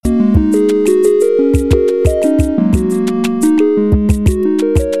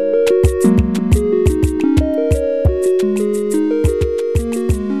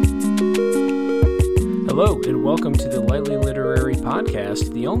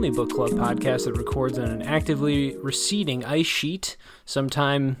only book club podcast that records on an actively receding ice sheet.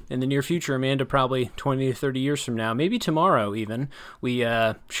 Sometime in the near future, Amanda, probably 20 to 30 years from now, maybe tomorrow even, we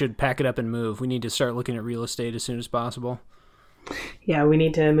should pack it up and move. We need to start looking at real estate as soon as possible. Yeah, we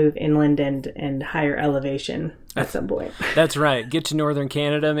need to move inland and higher elevation at some point. That's right. Get to northern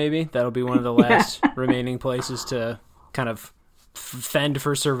Canada, maybe. That'll be one of the last remaining places to kind of fend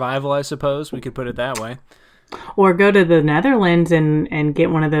for survival, I suppose. We could put it that way. Or go to the Netherlands and get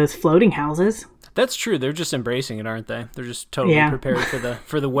one of those floating houses. That's true. They're just embracing it, aren't they? They're just totally prepared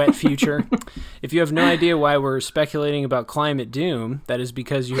for the wet future. If you have no idea why we're speculating about climate doom, that is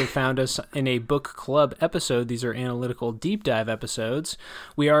because you have found us in a book club episode. These are analytical deep dive episodes.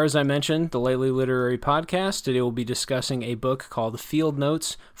 We are, as I mentioned, the Lightly Literary Podcast. Today we'll be discussing a book called Field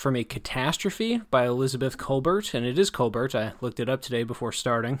Notes from a Catastrophe by Elizabeth Kolbert, and it is Kolbert. I looked it up today before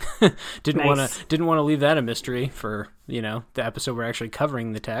starting. Didn't want to leave that a mystery for the episode we're actually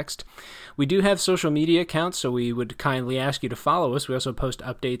covering the text. We do have social media accounts, so we would kindly ask you to follow us. We also post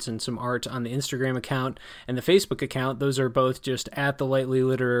updates and some art on the Instagram account and the Facebook account. Those are both just at the Lightly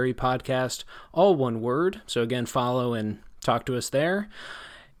Literary Podcast, all one word. So again, follow and talk to us there.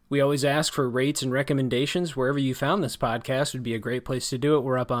 We always ask for rates and recommendations. Wherever you found this podcast would be a great place to do it.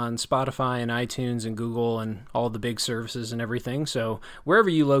 We're up on Spotify and iTunes and Google and all the big services and everything. So wherever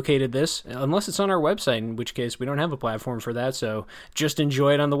you located this, unless it's on our website, in which case we don't have a platform for that. So just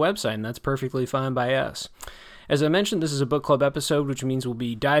enjoy it on the website, and that's perfectly fine by us. As I mentioned, this is a book club episode, which means we'll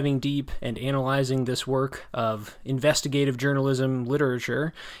be diving deep and analyzing this work of investigative journalism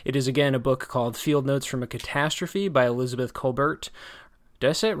literature. It is, again, a book called Field Notes from a Catastrophe by Elizabeth Kolbert. Did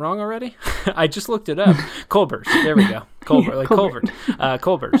I say it wrong already? I just looked it up. Kolbert. There we go. Kolbert, like Kolbert.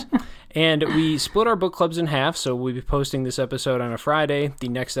 Kolbert. And we split our book clubs in half, so we'll be posting this episode on a Friday. The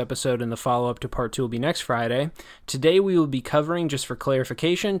next episode and the follow-up to part 2 will be next Friday. Today we will be covering, just for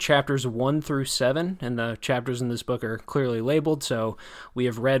clarification, chapters 1 through 7, and the chapters in this book are clearly labeled, so we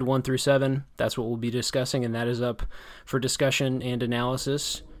have read 1 through 7. That's what we'll be discussing, and that is up for discussion and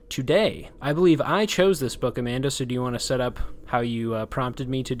analysis today. I believe I chose this book, Amanda, so do you want to set up how you prompted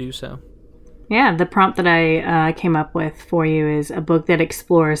me to do so? Yeah, the prompt that I came up with for you is a book that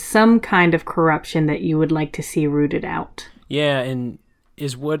explores some kind of corruption that you would like to see rooted out. Yeah, in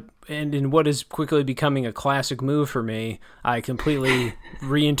what is quickly becoming a classic move for me, I completely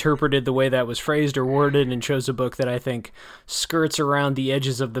reinterpreted the way that was phrased or worded and chose a book that I think skirts around the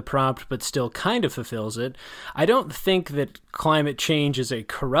edges of the prompt but still kind of fulfills it. I don't think that climate change is a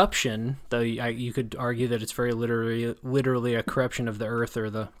corruption, though you could argue that it's very literally a corruption of the earth or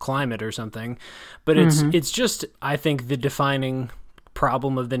the climate or something. But it's just, I think, the defining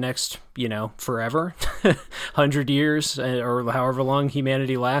problem of the next, forever, 100 years or however long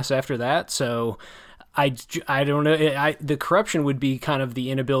humanity lasts after that. So I don't know. The corruption would be kind of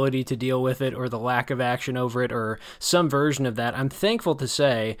the inability to deal with it or the lack of action over it or some version of that. I'm thankful to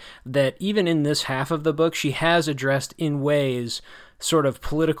say that even in this half of the book, she has addressed in ways sort of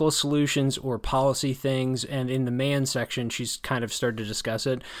political solutions or policy things, and in the man section, she's kind of started to discuss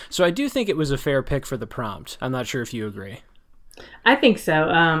it. So I do think it was a fair pick for the prompt. I'm not sure if you agree. I think so.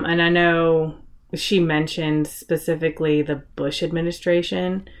 And I know she mentioned specifically the Bush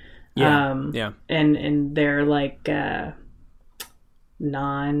administration. Yeah. And they're like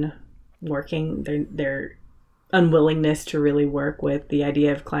non-working, their unwillingness to really work with the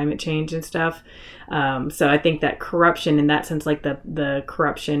idea of climate change and stuff. So I think that corruption in that sense, like the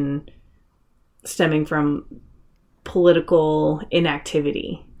corruption stemming from political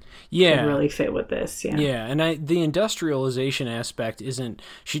inactivity, could really fit with this. Yeah, and the industrialization aspect isn't.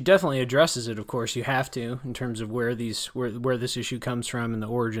 She definitely addresses it. Of course, you have to in terms of where this issue comes from and the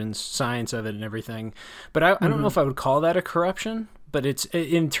origins, science of it, and everything. But I don't know if I would call that a corruption. But it's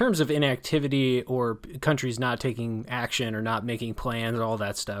in terms of inactivity or countries not taking action or not making plans, all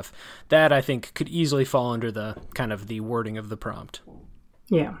that stuff. That I think could easily fall under the kind of the wording of the prompt.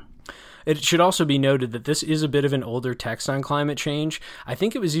 Yeah. It should also be noted that this is a bit of an older text on climate change. I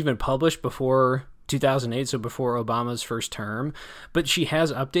think it was even published before 2008, so before Obama's first term, but she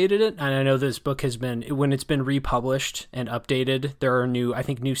has updated it. And I know this book has been, when it's been republished and updated, there are new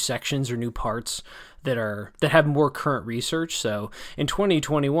sections or new parts that have more current research. So in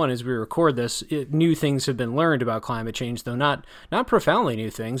 2021, as we record this, new things have been learned about climate change, though not profoundly new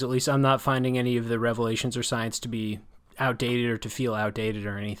things. At least I'm not finding any of the revelations or science to be outdated or to feel outdated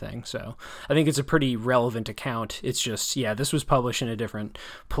or anything. So I think it's a pretty relevant account. It's just, this was published in a different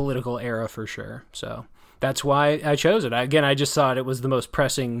political era for sure. So That's why I chose it. I just thought it was the most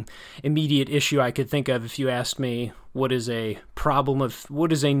pressing, immediate issue I could think of. If you asked me what is a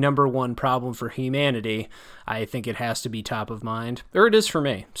number one problem for humanity, I think it has to be top of mind, or it is for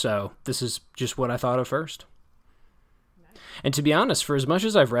me. So this is just what I thought of first. And to be honest, for as much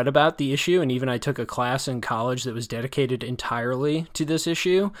as I've read about the issue, and even I took a class in college that was dedicated entirely to this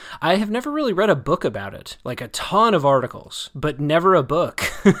issue, I have never really read a book about it. Like a ton of articles, but never a book.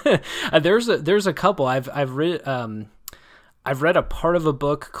 There's a couple. I've read a part of a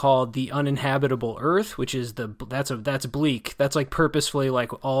book called The Uninhabitable Earth, which is that's bleak. That's like purposefully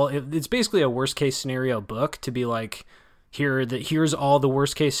like it's basically a worst case scenario book to be like, here's all the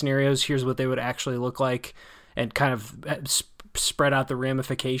worst case scenarios. Here's what they would actually look like, and kind of spread out the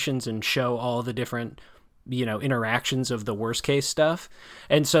ramifications and show all the different, interactions of the worst case stuff.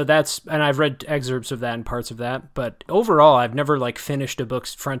 And so and I've read excerpts of that and parts of that, but overall I've never like finished a book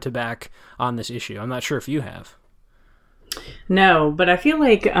front to back on this issue. I'm not sure if you have. No, but I feel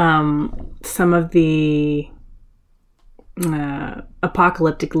like some of the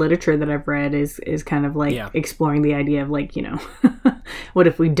apocalyptic literature that I've read is kind of like exploring the idea of like, what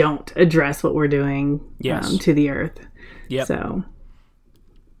if we don't address what we're doing to the earth? Yep. So,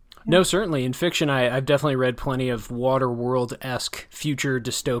 no, certainly in fiction, I've definitely read plenty of Waterworld-esque future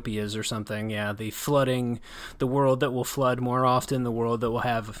dystopias or something. Yeah, the flooding, the world that will flood more often, the world that will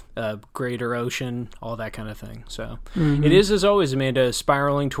have a greater ocean, all that kind of thing. So It is, as always, Amanda,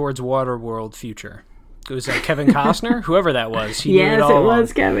 spiraling towards Waterworld future. Was that Kevin Costner? Whoever that was. He knew it all along.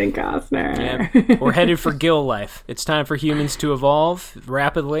 Was Kevin Costner. Yeah. We're headed for Gill life. It's time for humans to evolve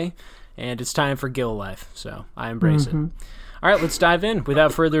rapidly, and it's time for Gill life. So I embrace it. All right, let's dive in.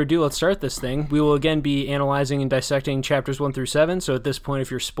 Without further ado, let's start this thing. We will again be analyzing and dissecting chapters 1 through 7. So at this point, if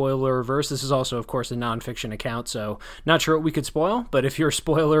you're spoiler averse, this is also, of course, a nonfiction account. So not sure what we could spoil, but if you're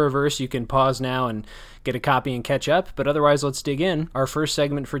spoiler averse, you can pause now and get a copy and catch up. But otherwise, let's dig in. Our first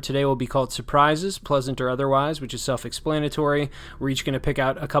segment for today will be called Surprises, Pleasant or Otherwise, which is self-explanatory. We're each going to pick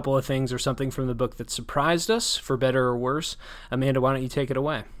out a couple of things or something from the book that surprised us, for better or worse. Amanda, why don't you take it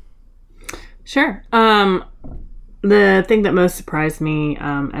away? Sure. The thing that most surprised me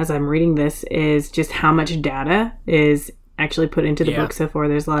as I'm reading this is just how much data is actually put into the book so far.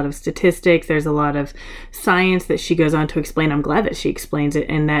 There's a lot of statistics. There's a lot of science that she goes on to explain. I'm glad that she explains it,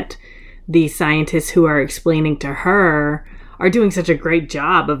 and that the scientists who are explaining to her are doing such a great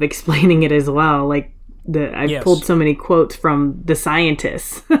job of explaining it as well. Like I've pulled so many quotes from the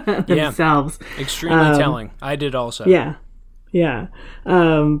scientists themselves. Extremely telling. I did also. Yeah.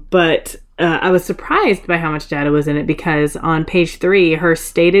 But I was surprised by how much data was in it, because on page 3, her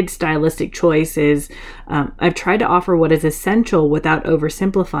stated stylistic choice is, I've tried to offer what is essential without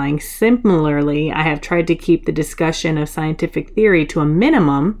oversimplifying. Similarly, I have tried to keep the discussion of scientific theory to a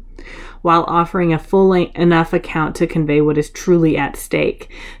minimum while offering a full enough account to convey what is truly at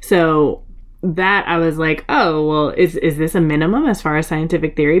stake. So that I was like, oh, well, is this a minimum as far as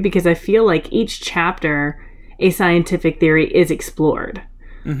scientific theory? Because I feel like each chapter, a scientific theory is explored.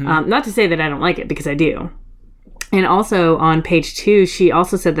 Not to say that I don't like it, because I do. And also on page 2, she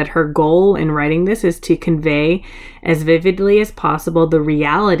also said that her goal in writing this is to convey as vividly as possible the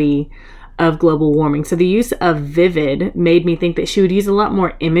reality of global warming. So the use of vivid made me think that she would use a lot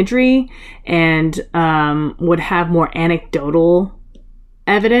more imagery and would have more anecdotal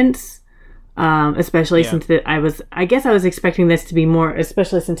evidence. Especially since I was expecting this to be more,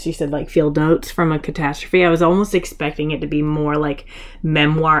 especially since she said like field notes from a catastrophe. I was almost expecting it to be more like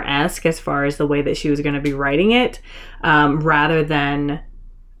memoir-esque as far as the way that she was going to be writing it, rather than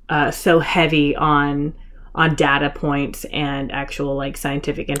so heavy on data points and actual like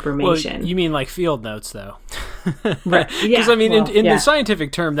scientific information. Well, you mean like field notes though? Right. Because I mean, in the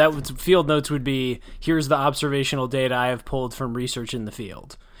scientific term, field notes would be, here's the observational data I have pulled from research in the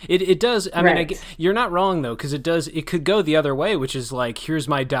field. It does. I mean, you're not wrong though, because it could go the other way, which is like, here's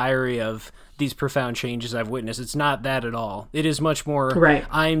my diary of these profound changes I've witnessed. It's not that at all. It is much more,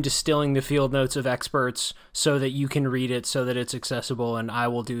 I'm distilling the field notes of experts so that you can read it, so that it's accessible, and I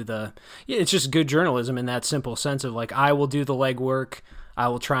will do it's just good journalism in that simple sense of like, I will do the legwork. I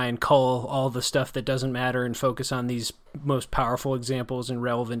will try and cull all the stuff that doesn't matter and focus on these most powerful examples and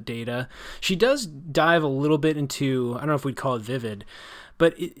relevant data. She does dive a little bit into, I don't know if we'd call it vivid,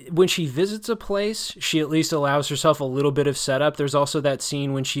 but when she visits a place, she at least allows herself a little bit of setup. There's also that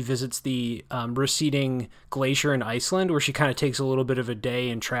scene when she visits the receding glacier in Iceland, where she kind of takes a little bit of a day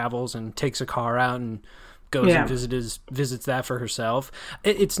and travels and takes a car out and goes and visits that for herself.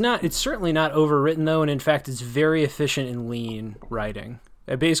 It's certainly not overwritten though, and in fact, it's very efficient and lean writing.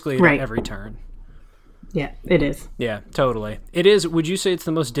 Basically at every turn. Yeah, it is. Yeah, totally. It is. Would you say it's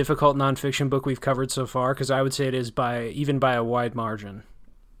the most difficult nonfiction book we've covered so far? Because I would say it is even by a wide margin.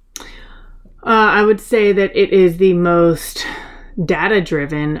 I would say that it is the most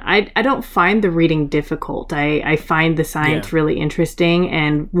data-driven. I don't find the reading difficult. I find the science really interesting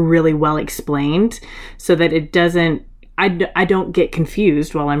and really well explained, so that it doesn't. I don't get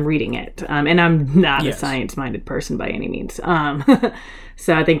confused while I'm reading it. And I'm not a science-minded person by any means.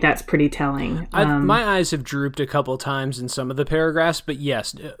 So I think that's pretty telling. My eyes have drooped a couple times in some of the paragraphs, but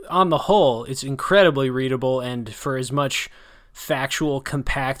yes, on the whole, it's incredibly readable, and for as much factual,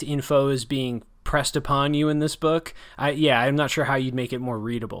 compact info is being pressed upon you in this book, I'm not sure how you'd make it more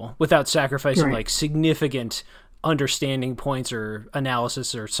readable without sacrificing like significant understanding points or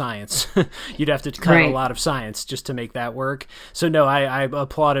analysis or science. You'd have to cut a lot of science just to make that work. So no, I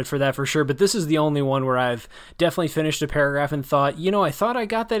applauded for that for sure, but this is the only one where I've definitely finished a paragraph and thought, I thought I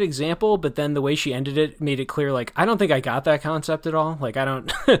got that example, but then the way she ended it made it clear, like, I don't think I got that concept at all. Like, I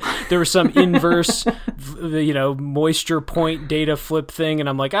don't, there was some inverse, moisture point data flip thing, and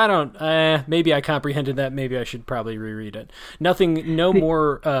I'm like, I don't, maybe I comprehended that, maybe I should probably reread it. No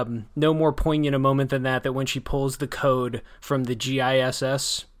more poignant a moment than that when she pulls the code from the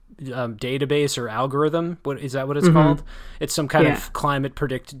GISS database or algorithm. What is that? What it's called? It's some kind of climate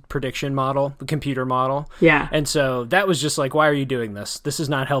prediction model, the computer model. Yeah. And so that was just like, why are you doing this? This is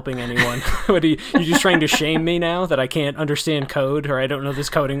not helping anyone. What are you just trying to shame me now that I can't understand code, or I don't know this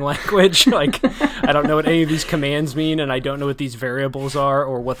coding language? Like, I don't know what any of these commands mean, and I don't know what these variables are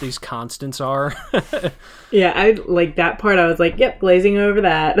or what these constants are. Yeah, I like that part. I was like, yep, glazing over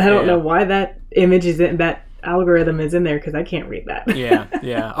that. I don't know why that image is in that algorithm is in there, because I can't read that.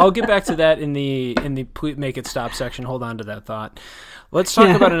 Yeah. I'll get back to that in the make it stop section. Hold on to that thought. Let's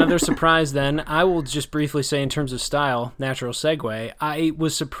talk about another surprise then. I will just briefly say, in terms of style, natural segue, I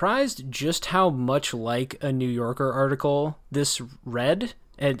was surprised just how much like a New Yorker article this read,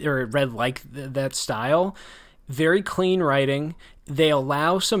 or it read like that style. Very clean writing. They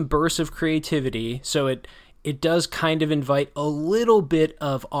allow some bursts of creativity, so it does kind of invite a little bit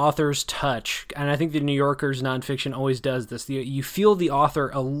of author's touch. And I think the New Yorker's nonfiction always does this. You feel the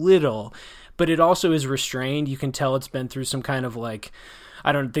author a little, but it also is restrained. You can tell it's been through some kind of like,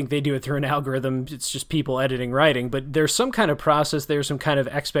 I don't think they do it through an algorithm. It's just people editing writing, but there's some kind of process. There's some kind of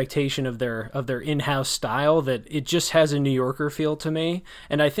expectation of their in-house style that it just has a New Yorker feel to me.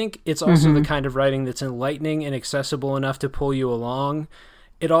 And I think it's also the kind of writing that's enlightening and accessible enough to pull you along.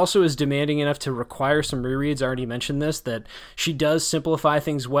 It also is demanding enough to require some rereads. I already mentioned this, that she does simplify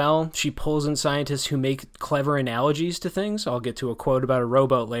things well. She pulls in scientists who make clever analogies to things. I'll get to a quote about a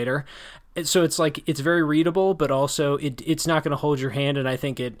rowboat later. So it's like, it's very readable, but also it's not going to hold your hand. And I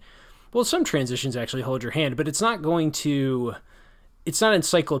think some transitions actually hold your hand, but it's not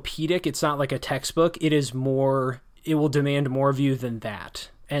encyclopedic. It's not like a textbook. It will demand more of you than that.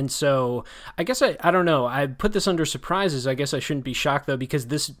 And so I guess I don't know. I put this under surprises. I guess I shouldn't be shocked, though, because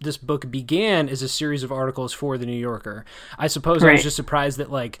this book began as a series of articles for The New Yorker. I suppose I was just surprised that,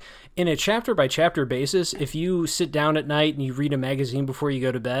 like, in a chapter-by-chapter basis, if you sit down at night and you read a magazine before you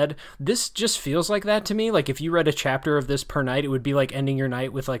go to bed, this just feels like that to me. Like, if you read a chapter of this per night, it would be like ending your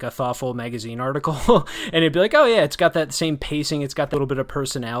night with, like, a thoughtful magazine article. And it'd be like, oh, yeah, it's got that same pacing. It's got a little bit of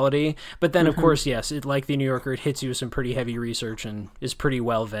personality. But then, of course, yes, like The New Yorker, it hits you with some pretty heavy research and is pretty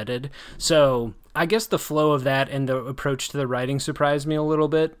well vetted. So I guess the flow of that and the approach to the writing surprised me a little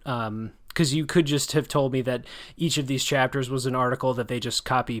bit, because you could just have told me that each of these chapters was an article that they just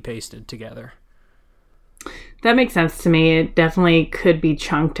copy pasted together. That makes sense to me. It definitely could be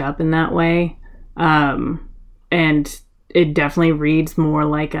chunked up in that way, and it definitely reads more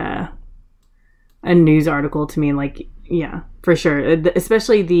like a news article to me. Like, yeah, for sure,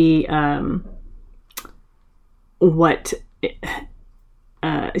 especially the what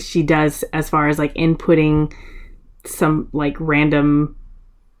she does as far as like inputting some like random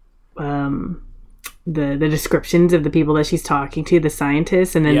the descriptions of the people that she's talking to, the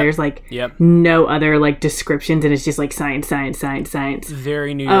scientists, and then there's like no other like descriptions, and it's just like science.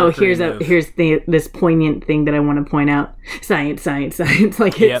 Very New Yorker. Here's this poignant thing that I want to point out. Science.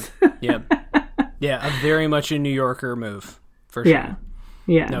 Like it's yeah, a very much a New Yorker move for sure.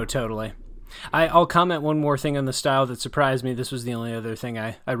 Yeah. No, totally. I'll comment one more thing on the style that surprised me. This was the only other thing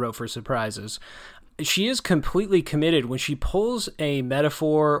I wrote for surprises. She is completely committed when she pulls a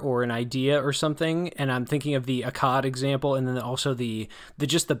metaphor or an idea or something, and I'm thinking of the Akkad example, and then also the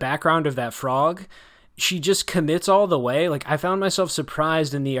background of that frog. she just commits all the way. Like, I found myself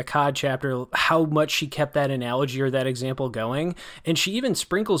surprised in the Akkad chapter how much she kept that analogy or that example going, and she even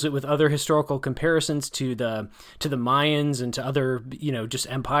sprinkles it with other historical comparisons to the Mayans and to other, just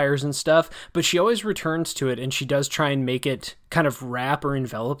empires and stuff, but she always returns to it, and she does try and make it kind of wrap or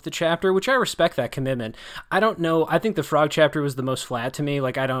envelop the chapter, which I respect that commitment. I don't know, I think the frog chapter was the most flat to me.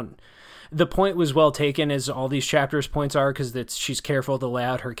 Like, the point was well taken, as all these chapters' points are, because she's careful to lay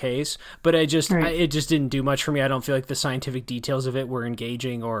out her case. But it just didn't do much for me. I don't feel like the scientific details of it were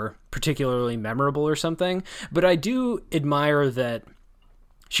engaging or particularly memorable or something. But I do admire that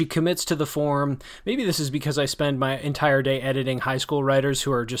she commits to the form. Maybe this is because I spend my entire day editing high school writers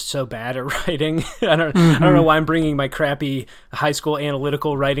who are just so bad at writing. I don't know why I'm bringing my crappy high school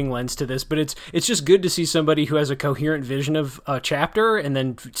analytical writing lens to this, but it's just good to see somebody who has a coherent vision of a chapter and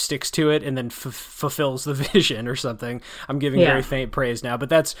then sticks to it and then fulfills the vision or something. I'm giving very faint praise now,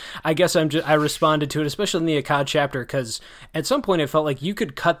 but I guess I responded to it, especially in the Akkad chapter, because at some point it felt like you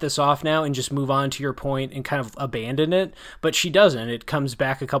could cut this off now and just move on to your point and kind of abandon it, but she doesn't. It comes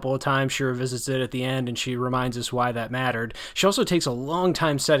back a couple of times. She revisits it at the end, and she reminds us why that mattered. She also takes a long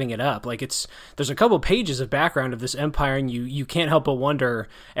time setting it up. Like, there's a couple pages of background of this empire, and you can't help but wonder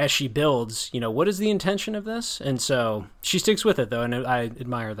as she builds, what is the intention of this? And so she sticks with it, though, and I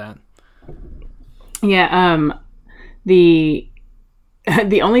admire that. Yeah. The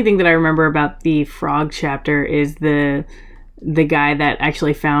only thing that I remember about the frog chapter is the guy that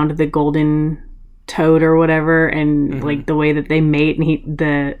actually found the golden toad or whatever, and like the way that they mate,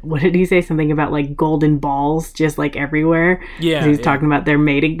 and what did he say, something about like golden balls just like everywhere. He's talking about their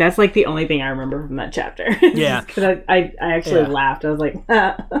mating. That's like the only thing I remember from that chapter. Because I actually laughed. I was like,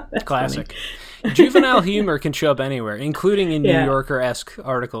 that's classic. Juvenile humor can show up anywhere, including in New Yorker-esque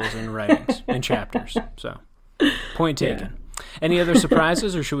articles and writings and chapters. So point taken. Any other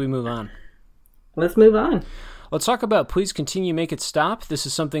surprises, or should we move on? Let's move on. Let's talk about Please Continue, Make It Stop. This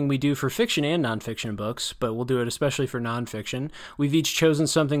is something we do for fiction and nonfiction books, but we'll do it especially for nonfiction. We've each chosen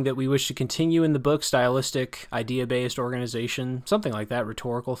something that we wish to continue in the book, stylistic, idea-based, organization, something like that,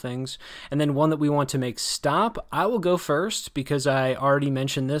 rhetorical things, and then one that we want to make stop. I will go first because I already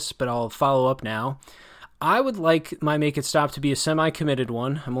mentioned this, but I'll follow up now. I would like my Make It Stop to be a semi-committed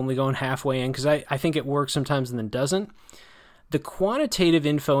one. I'm only going halfway in because I think it works sometimes and then doesn't. The quantitative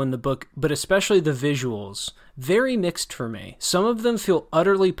info in the book, but especially the visuals, very mixed for me. Some of them feel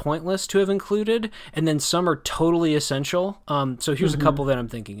utterly pointless to have included, and then some are totally essential. So here's a couple that I'm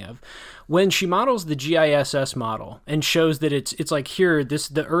thinking of. When she models the GISS model and shows that it's like, here,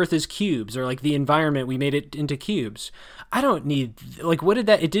 the Earth is cubes, or like the environment, we made it into cubes. I don't need, like,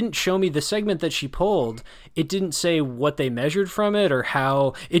 it didn't show me the segment that she pulled. It didn't say what they measured from it or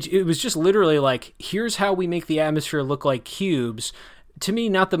how, it was just literally like, here's how we make the atmosphere look like cubes. To me,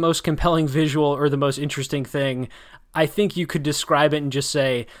 not the most compelling visual or the most interesting thing. I think you could describe it and just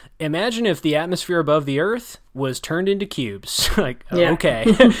say, imagine if the atmosphere above the Earth was turned into cubes.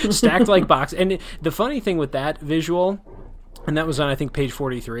 Okay, stacked like boxes. And the funny thing with that visual, and that was on, I think, page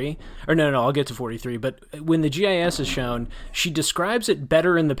 43. Or no, I'll get to 43. But when the GIS is shown, she describes it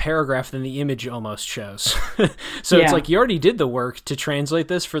better in the paragraph than the image almost shows. So it's like, you already did the work to translate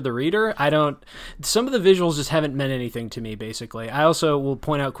this for the reader. Some of the visuals just haven't meant anything to me, basically. I also will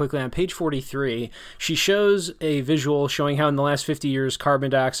point out quickly on page 43, she shows a visual showing how in the last 50 years,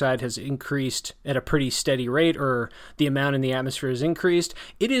 carbon dioxide has increased at a pretty steady rate, or the amount in the atmosphere has increased.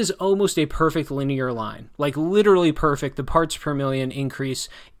 It is almost a perfect linear line, like literally perfect. The parts per million increase.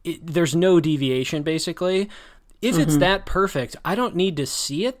 There's no deviation, basically. If it's that perfect, I don't need to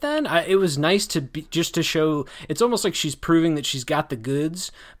see it then. It was nice just to show, it's almost like she's proving that she's got the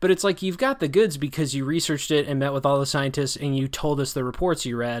goods, but it's like, you've got the goods because you researched it and met with all the scientists and you told us the reports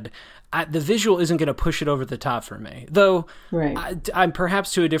you read. The visual isn't going to push it over the top for me. Though, I'm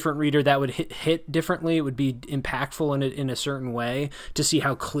perhaps to a different reader that would hit differently. It would be impactful in a certain way to see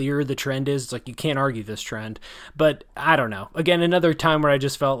how clear the trend is. It's like, you can't argue this trend. But I don't know. Again, another time where I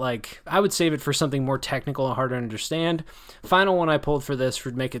just felt like I would save it for something more technical and harder to understand. Final one I pulled for this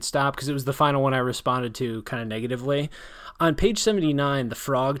for Make It Stop, because it was the final one I responded to kind of negatively. On page 79, the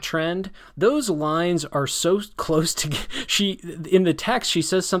frog trend, those lines are so close to... in the text, she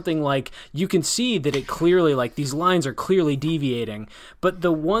says something like, you can see that it clearly, like, these lines are clearly deviating. But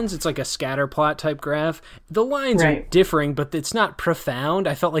the ones, it's like a scatter plot type graph, the lines are differing, but it's not profound.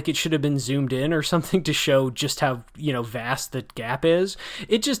 I felt like it should have been zoomed in or something to show just how, vast the gap is.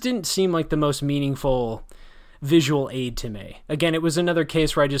 It just didn't seem like the most meaningful visual aid to me. Again, it was another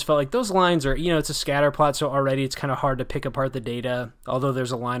case where I just felt like those lines are, it's a scatter plot, so already it's kind of hard to pick apart the data, although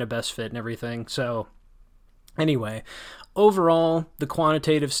there's a line of best fit and everything. So anyway, overall, the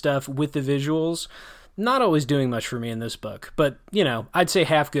quantitative stuff with the visuals, not always doing much for me in this book, but, I'd say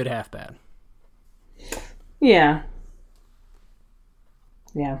half good, half bad. Yeah.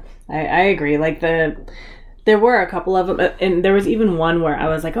 Yeah, I agree. Like there were a couple of them, and there was even one where I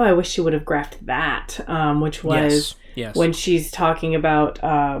was like, oh, I wish she would have graphed that, which was yes. when she's talking about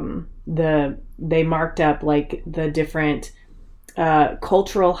they marked up like the different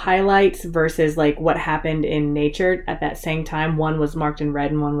cultural highlights versus like what happened in nature at that same time. One was marked in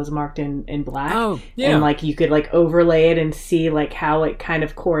red and one was marked in black. Oh, yeah. And like you could like overlay it and see like how it kind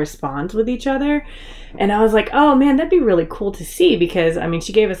of corresponds with each other. And I was like, oh man, that'd be really cool to see, because I mean,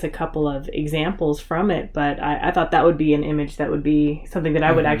 she gave us a couple of examples from it, but I thought that would be an image that would be something that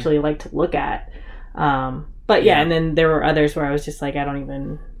I would actually like to look at. But yeah, and then there were others where I was just like, I don't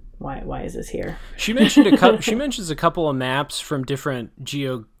even... Why is this here? She mentioned she mentions a couple of maps from different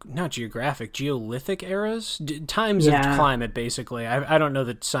geolithic eras, times of climate. Basically, I don't know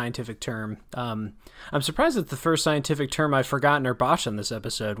the scientific term. I'm surprised that the first scientific term I've forgotten or botched on this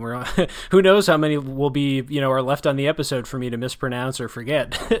episode. Who knows how many will be are left on the episode for me to mispronounce or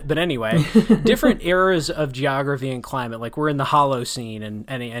forget. But anyway, different eras of geography and climate. Like we're in the Holocene, and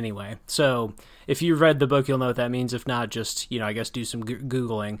anyway, so. If you've read the book, you'll know what that means. If not, just, I guess do some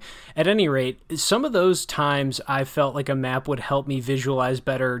Googling. At any rate, some of those times I felt like a map would help me visualize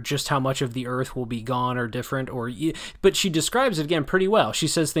better just how much of the Earth will be gone or different. But she describes it, again, pretty well. She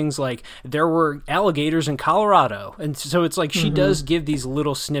says things like, there were alligators in Colorado. And so it's like she does give these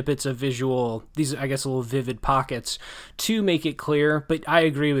little snippets of visual, these, I guess, little vivid pockets to make it clear. But I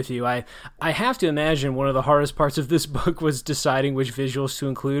agree with you. I have to imagine one of the hardest parts of this book was deciding which visuals to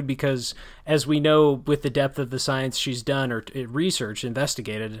include, because as we know, with the depth of the science she's done or researched,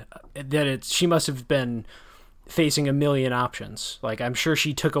 investigated, that she must have been facing a million options. Like, I'm sure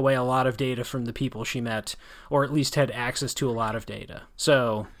she took away a lot of data from the people she met, or at least had access to a lot of data.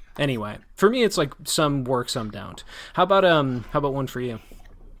 So anyway, for me, it's like some work, some don't. How about one for you?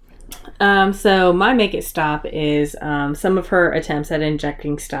 So my make it stop is some of her attempts at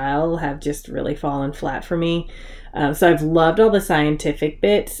injecting style have just really fallen flat for me. So I've loved all the scientific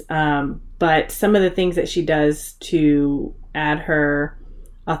bits, but some of the things that she does to add her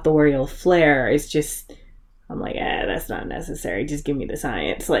authorial flair is just, I'm like, that's not necessary. Just give me the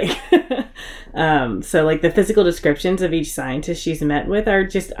science. Like, so like the physical descriptions of each scientist she's met with are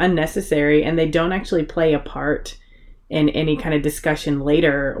just unnecessary, and they don't actually play a part in any kind of discussion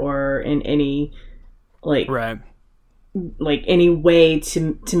later or in any like any way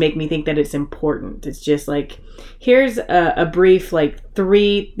to make me think that it's important. It's just like, here's a brief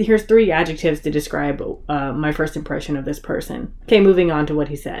here's three adjectives to describe my first impression of this person. Okay, moving on to what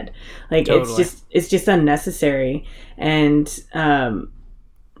he said. Like, totally. It's just unnecessary. And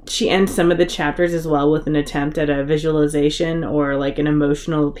she ends some of the chapters as well with an attempt at a visualization or like an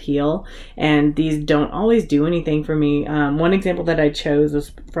emotional appeal, and these don't always do anything for me. One example that I chose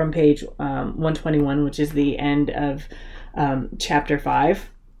was from page 121, which is the end of chapter 5,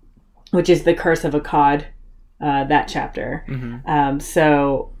 which is the Curse of Akkad, that chapter.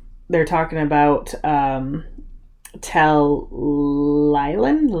 So they're talking about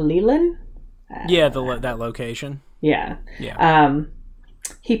Leland? That location. Yeah.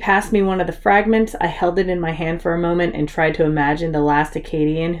 He passed me one of the fragments. I held it in my hand for a moment and tried to imagine the last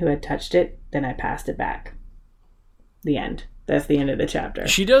Akkadian who had touched it. Then I passed it back. The end. That's the end of the chapter.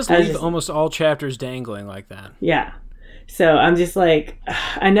 She does leave almost all chapters dangling like that. Yeah. So I'm just like,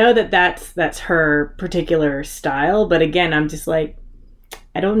 I know that's her particular style, but again, I'm just like,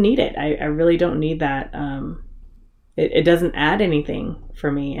 I don't need it. I really don't need that. It doesn't add anything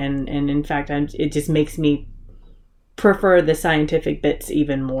for me, and in fact, it just makes me prefer the scientific bits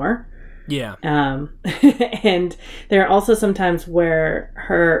even more. Yeah. And there are also sometimes where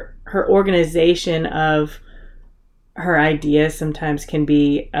her organization of her ideas sometimes can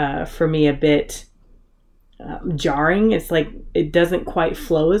be for me a bit jarring. It's like it doesn't quite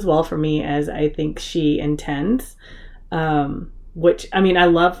flow as well for me as I think she intends. Which, I mean, I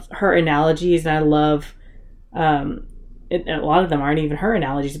love her analogies, and I love a lot of them aren't even her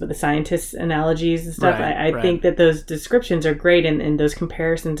analogies, but the scientists' analogies and stuff. Right, I think that those descriptions are great, and those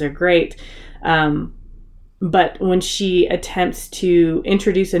comparisons are great. But when she attempts to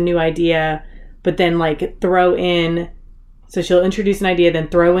introduce a new idea, but then like throw in, so she'll introduce an idea, then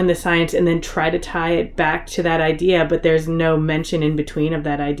throw in the science, and then try to tie it back to that idea, but there's no mention in between of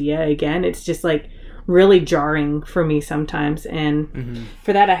that idea again. It's just like really jarring for me sometimes. And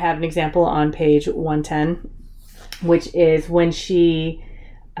for that, I have an example on page 110. Which is when she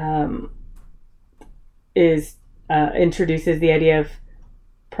introduces the idea of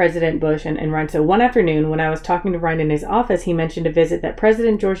President Bush and Ryan. So one afternoon, when I was talking to Ryan in his office, he mentioned a visit that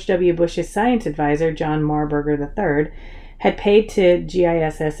President George W. Bush's science advisor, John Marburger III, had paid to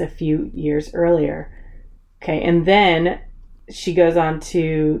GISS a few years earlier. Okay, and then she goes on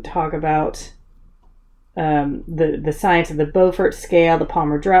to talk about the science of the Beaufort scale, the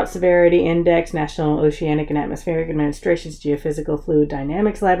Palmer Drought Severity Index, National Oceanic and Atmospheric Administration's Geophysical Fluid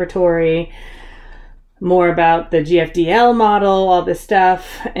Dynamics Laboratory, more about the GFDL model, all this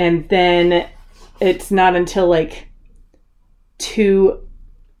stuff. And then it's not until like 2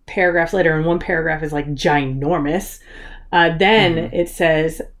 paragraphs later, and one paragraph is like ginormous, then it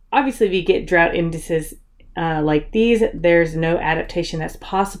says, obviously if you get drought indices like these, there's no adaptation that's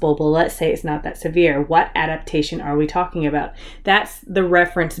possible, but let's say it's not that severe. What adaptation are we talking about? That's the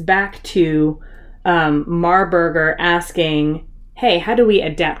reference back to Marburger asking, hey, how do we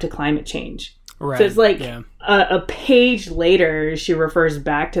adapt to climate change? Right. So it's like a page later, she refers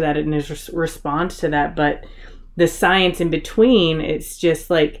back to that in his response to that. But the science in between, it's just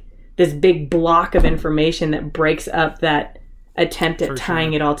like this big block of information that breaks up that attempt at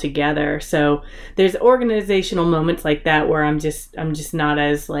tying it all together. So there's organizational moments like that where I'm just not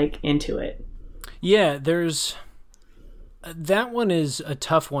as like into it. Yeah, there's that one is a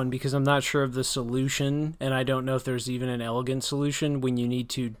tough one because I'm not sure of the solution, and I don't know if there's even an elegant solution when you need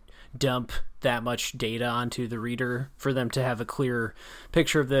to dump that much data onto the reader for them to have a clear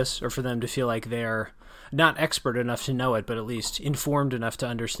picture of this, or for them to feel like they're not expert enough to know it, but at least informed enough to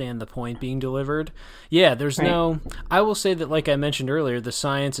understand the point being delivered. Yeah, there's I will say that, like I mentioned earlier, the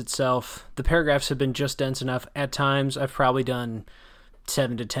science itself, the paragraphs have been just dense enough. At times, I've probably done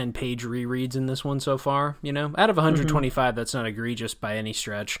 7 to 10 page rereads in this one so far, out of 125. That's not egregious by any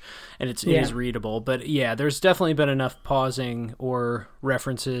stretch, and it is readable. But yeah, there's definitely been enough pausing or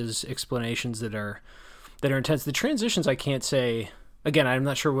references, explanations that are intense. The transitions, I can't say, again, I'm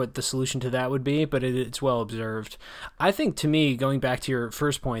not sure what the solution to that would be, but it's well observed. I think, to me, going back to your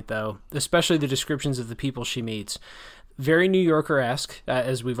first point though, especially the descriptions of the people she meets, very New Yorker-esque,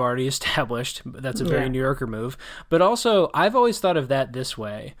 as we've already established. That's a very New Yorker move. But also, I've always thought of that this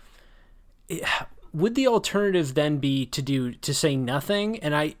way. Would the alternative then be to say nothing?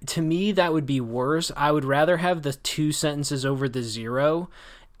 And to me, that would be worse. I would rather have the 2 sentences over the 0,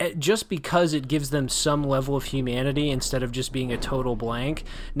 just because it gives them some level of humanity instead of just being a total blank.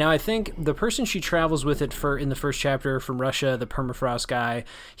 Now, I think the person she travels with in the first chapter from Russia, the permafrost guy,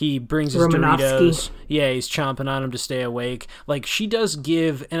 he brings his Doritos. Yeah, he's chomping on them to stay awake. Like, she does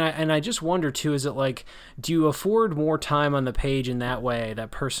give, and I just wonder too, is it like, do you afford more time on the page in that way, that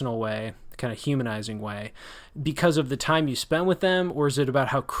personal way, kind of humanizing way, because of the time you spent with them, or is it about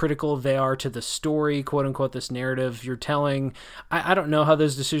how critical they are to the story, quote unquote, this narrative you're telling? I don't know how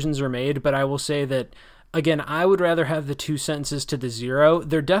those decisions are made, but I will say that, again, I would rather have the 2 sentences to the 0.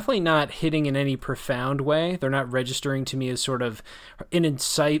 They're definitely not hitting in any profound way. They're not registering to me as sort of an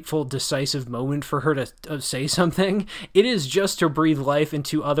insightful, decisive moment for her to say something. It is just to breathe life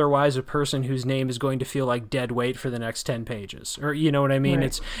into otherwise a person whose name is going to feel like dead weight for the next 10 pages. Or, you know what I mean?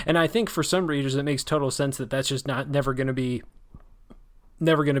 Right. And I think for some readers it makes total sense that that's just never going to be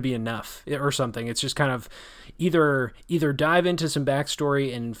enough or something. It's just kind of either dive into some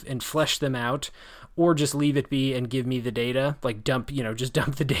backstory and flesh them out, or just leave it be and give me the data, like dump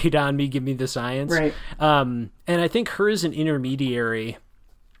the data on me, give me the science. Right. And I think her as an intermediary,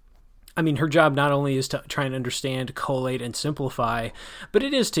 I mean, her job not only is to try and understand, collate, and simplify, but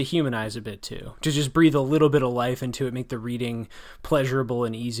it is to humanize a bit too, to just breathe a little bit of life into it, make the reading pleasurable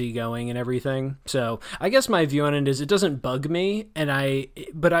and easygoing and everything. So I guess my view on it is it doesn't bug me,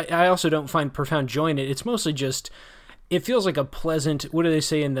 but I also don't find profound joy in it. It's mostly just, it feels like a pleasant, what do they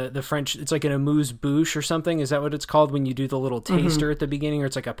say in the French? It's like an amuse-bouche or something. Is that what it's called when you do the little taster at the beginning, or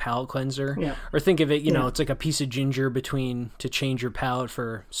it's like a palate cleanser? Yeah. Or think of it, it's like a piece of ginger to change your palate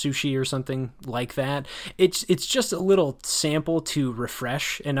for sushi or something like that. It's just a little sample to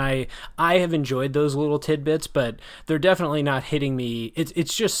refresh, and I have enjoyed those little tidbits, but they're definitely not hitting me.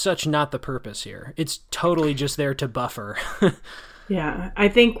 It's just such not the purpose here. It's totally just there to buffer. Yeah, I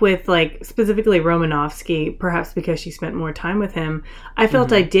think with, like, specifically Romanovsky, perhaps because she spent more time with him, I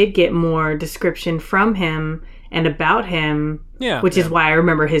felt I did get more description from him and about him, which is why I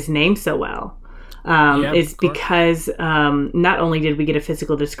remember his name so well. Is because not only did we get a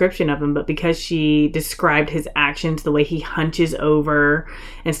physical description of him, but because she described his actions, the way he hunches over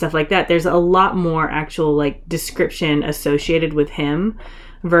and stuff like that. There's a lot more actual, like, description associated with him,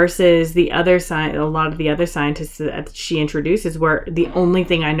 versus a lot of the other scientists that she introduces, where the only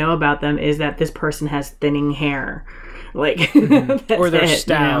thing I know about them is that this person has thinning hair, like, or they're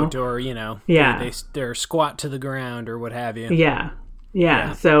stout, or they're squat to the ground, or what have you. Yeah.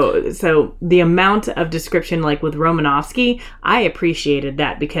 Yeah. So the amount of description, like with Romanovsky, I appreciated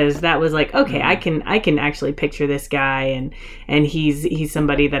that, because that was like, okay, I can actually picture this guy, and he's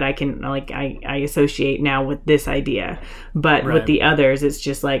somebody that I can, like, I associate now with this idea. But with the others, it's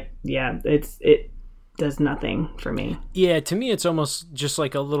just like, it does nothing for me. Yeah, to me, it's almost just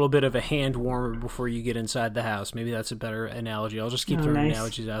like a little bit of a hand warmer before you get inside the house. Maybe that's a better analogy. I'll just keep throwing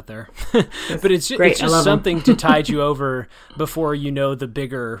analogies out there. But it's just something to tide you over before you know the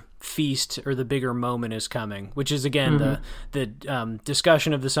bigger feast or the bigger moment is coming, which is, again, the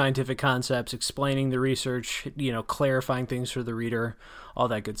discussion of the scientific concepts, explaining the research, clarifying things for the reader, all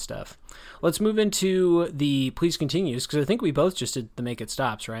that good stuff. Let's move into the Please Continues, because I think we both just did the Make It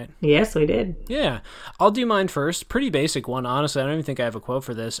Stops, right? Yes, we did. Yeah. I'll do mine first. Pretty basic one, honestly. I don't even think I have a quote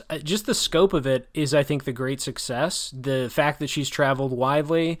for this. Just the scope of it is, I think, the great success. The fact that she's traveled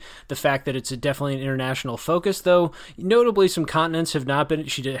widely, the fact that it's definitely an international focus, though notably some continents have not been,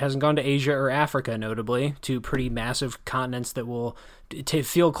 she hasn't gone to Asia or Africa, notably, two pretty massive continents that will to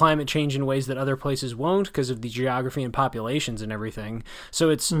feel climate change in ways that other places won't because of the geography and populations and everything. So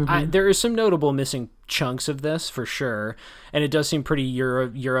it's there is some notable missing chunks of this for sure, and it does seem pretty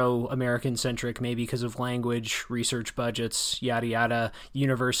Euro-American centric, maybe because of language, research budgets, yada yada,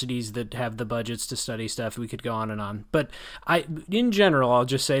 universities that have the budgets to study stuff. We could go on and on, but in general, I'll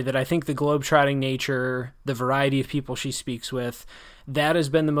just say that I think the globe-trotting nature, the variety of people she speaks with, that has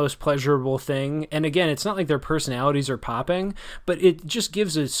been the most pleasurable thing. And again, it's not like their personalities are popping, but it just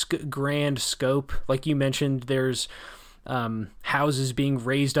gives a grand scope. Like you mentioned, there's houses being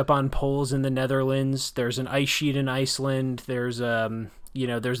raised up on poles in the Netherlands. There's an ice sheet in Iceland. There's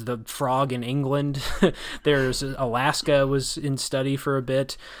there's the frog in England. There's Alaska was in study for a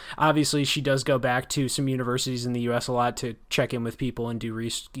bit. Obviously, she does go back to some universities in the U.S. a lot to check in with people and do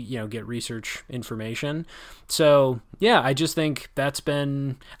get research information. So yeah, I just think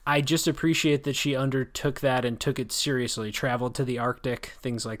I just appreciate that she undertook that and took it seriously. Traveled to the Arctic,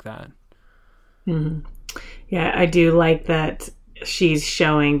 things like that. Mm-hmm. Yeah, I do like that she's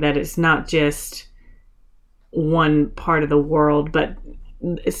showing that it's not just one part of the world, but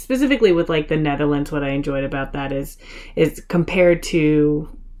specifically with like the Netherlands, what I enjoyed about that is compared to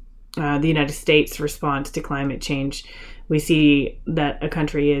the United States response to climate change, we see that a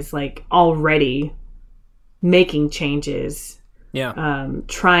country is like already making changes,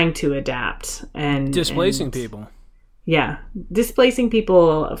 trying to adapt and displacing people. Yeah, displacing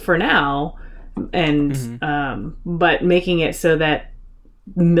people for now, and but making it so that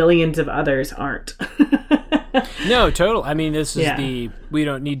millions of others aren't. No, total. I mean, this is we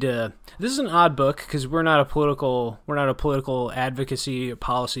don't need to. This is an odd book because we're not a political advocacy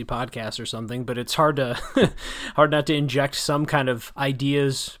policy podcast or something. But it's hard not to inject some kind of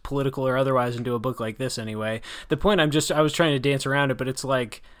ideas, political or otherwise, into a book like this. Anyway, the point I was trying to dance around it, but it's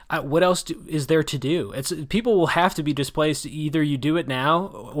like, what else is there to do? People will have to be displaced. Either you do it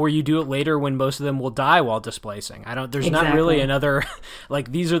now or you do it later when most of them will die while displacing. There's not really another,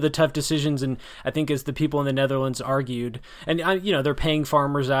 like, these are the tough decisions. And I think as the people in the Netherlands argued, and they're paying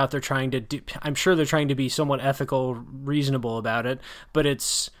farmers out, I'm sure they're trying to be somewhat ethical, reasonable about it, but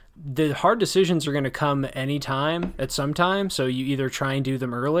the hard decisions are going to come anytime at some time. So you either try and do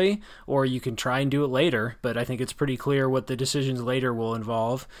them early or you can try and do it later. But I think it's pretty clear what the decisions later will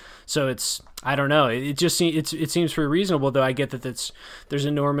involve. So I don't know. It seems pretty reasonable, though I get that there's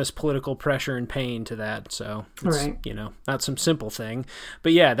enormous political pressure and pain to that. So it's, not some simple thing,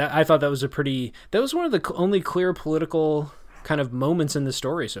 but yeah, I thought that was one of the only clear political kind of moments in the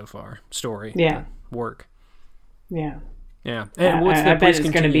story so far. Work. Yeah. Yeah, and I bet it's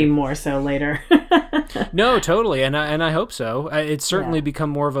going to be more so later. No, totally, and I hope so. It's certainly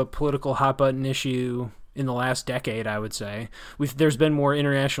become more of a political hot button issue in the last decade, I would say. There's been more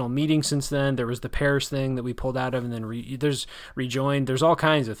international meetings since then. There was the Paris thing that we pulled out of, and then there's rejoined. There's all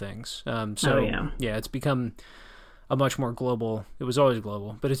kinds of things. It's become a much more global. It was always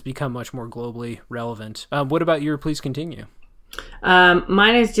global, but it's become much more globally relevant. What about your Please Continue?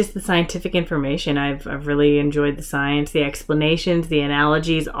 Mine is just the scientific information. I've really enjoyed the science, the explanations, the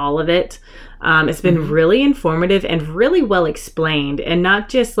analogies, all of it. It's been really informative and really well explained, and not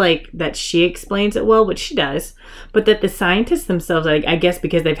just like that she explains it well, which she does, but that the scientists themselves, I guess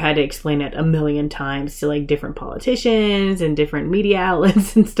because they've had to explain it a million times to like different politicians and different media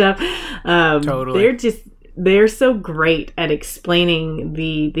outlets and stuff. Totally. They're so great at explaining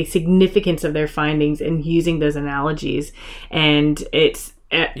the significance of their findings and using those analogies. And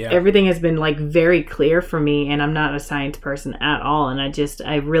everything has been like very clear for me, and I'm not a science person at all. And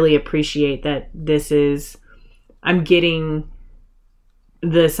I really appreciate that I'm getting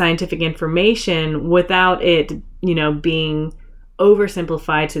the scientific information without it, being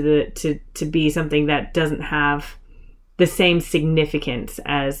oversimplified to be something that doesn't have the same significance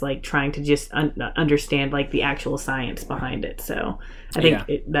as like trying to just understand like the actual science behind it. So I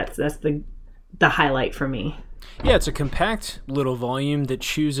think that's the highlight for me. Yeah, it's a compact little volume that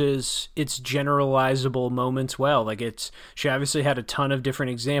chooses its generalizable moments well. Like she obviously had a ton of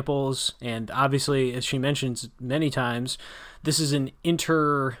different examples, and obviously, as she mentions many times, this is an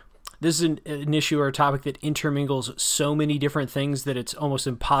issue or a topic that intermingles so many different things that it's almost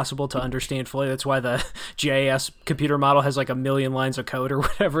impossible to understand fully. That's why the GIS computer model has like 1 million lines of code or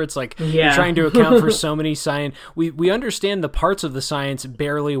whatever. It's like you're trying to account for so many science. We understand the parts of the science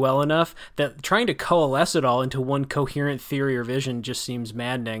barely well enough that trying to coalesce it all into one coherent theory or vision just seems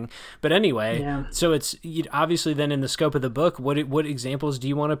maddening. But anyway, so it's obviously then in the scope of the book, what examples do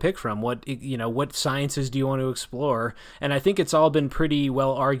you want to pick from? What sciences do you want to explore? And I think it's all been pretty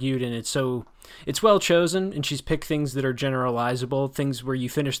well argued, and it's well chosen, and she's picked things that are generalizable, things where you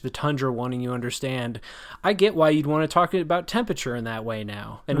finish the tundra one and you understand. I get why you'd want to talk about temperature in that way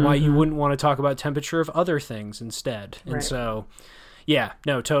now, and why you wouldn't want to talk about temperature of other things instead. And so, yeah,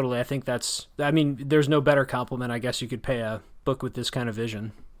 no, totally. I think there's no better compliment I guess you could pay a book with this kind of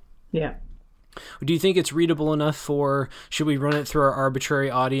vision. Yeah. Do you think it's readable enough should we run it through our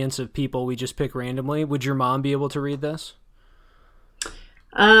arbitrary audience of people we just pick randomly? Would your mom be able to read this?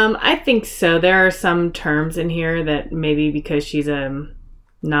 I think so. There are some terms in here that maybe because she's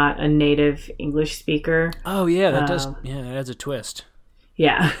not a native English speaker. Oh yeah, that adds a twist.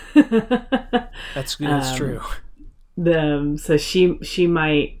 Yeah. That's true. So she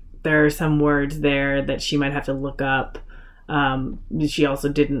might, there are some words there that she might have to look up. She also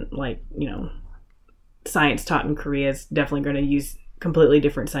didn't science taught in Korea is definitely going to use completely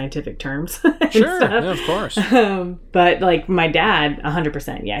different scientific terms. Sure, yeah, of course. But like my dad,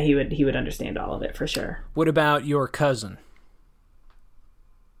 100%, yeah, he would understand all of it for sure. What about your cousin?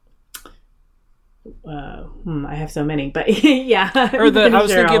 I have so many, but yeah. I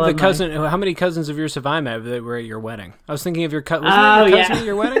was thinking of the cousin. How many cousins of yours have I met that were at your wedding? I was thinking of your cousin. Wasn't your cousin at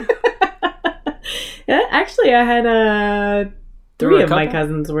your wedding? Yeah, actually, I had 3 of my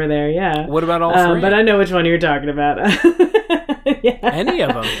cousins were there. Yeah. What about all 3? But I know which one you're talking about. Yeah. Any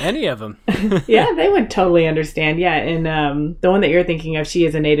of them. Yeah, they would totally understand. Yeah, and the one that you're thinking of, she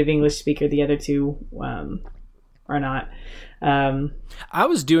is a native English speaker. The other 2 are not. I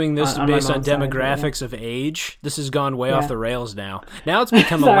was doing this based on demographics of age. This has gone way off the rails now. Now it's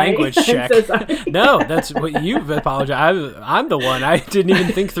become a language check. I'm so sorry. No, that's what you've apologized. I'm the one. I didn't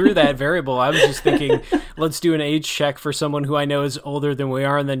even think through that variable. I was just thinking, let's do an age check for someone who I know is older than we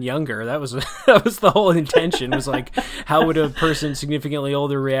are and then younger. That was the whole intention. Was like, how would a person significantly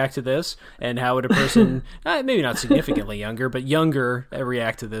older react to this, and how would a person maybe not significantly younger, but younger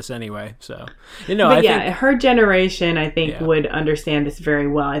react to this anyway? So I think her generation, I think, would understand this very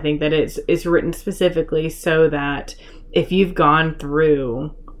well. I think that it's written specifically so that if you've gone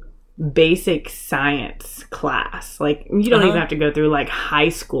through basic science class, like you don't even have to go through like high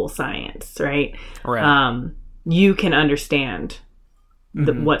school science, right? Right. You can understand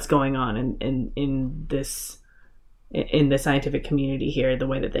what's going on in the scientific community here. The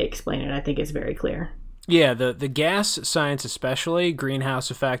way that they explain it, I think, is very clear. Yeah, the gas science especially, greenhouse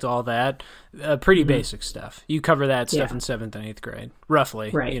effect, all that, pretty basic stuff. You cover that stuff in 7th and 8th grade,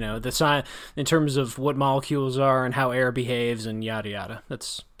 roughly. Right. The science in terms of what molecules are and how air behaves and yada yada.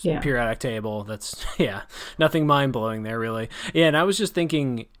 That's periodic table. That's nothing mind blowing there really. Yeah, and I was just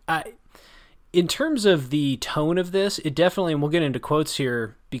thinking, in terms of the tone of this, it definitely, and we'll get into quotes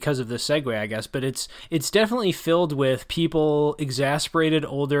here because of this segue, I guess, but it's definitely filled with people, exasperated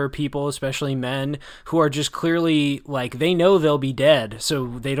older people, especially men, who are just clearly like, they know they'll be dead, so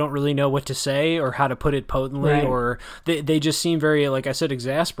they don't really know what to say or how to put it potently, or they just seem very, like I said,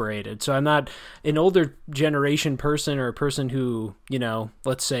 exasperated. So I'm not an older generation person or a person who,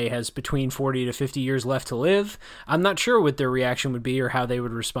 let's say has between 40 to 50 years left to live. I'm not sure what their reaction would be or how they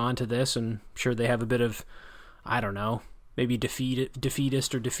would respond to this, and I'm sure they have a bit of, I don't know, maybe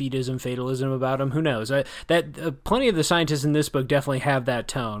defeatist or defeatism, fatalism about them. Who knows? Plenty of the scientists in this book definitely have that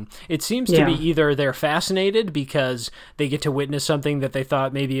tone. It seems to be either they're fascinated because they get to witness something that they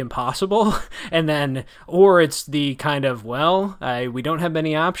thought may be impossible, or it's the kind of, we don't have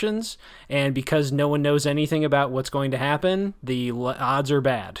many options, and because no one knows anything about what's going to happen, the odds are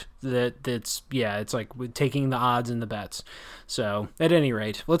bad. It's like taking the odds and the bets. So at any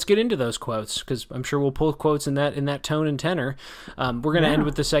rate, let's get into those quotes, because I'm sure we'll pull quotes in that tone and tenor. We're going to end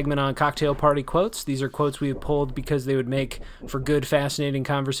with the segment on cocktail party quotes. These are quotes we have pulled because they would make for good, fascinating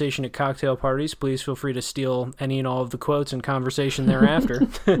conversation at cocktail parties. Please feel free to steal any and all of the quotes and conversation thereafter.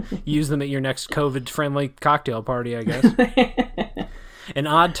 Use them at your next COVID-friendly cocktail party, I guess. An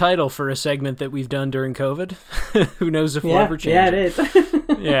odd title for a segment that we've done during COVID. Who knows if we'll ever change it is.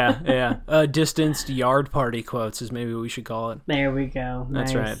 yeah. Distanced yard party quotes is maybe what we should call it. There we go.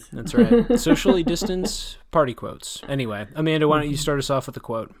 That's nice. right. That's right. Socially distanced party quotes. Anyway, Amanda, why don't you start us off with a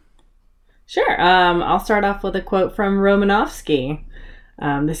quote? Sure. I'll start off with a quote from Romanovsky.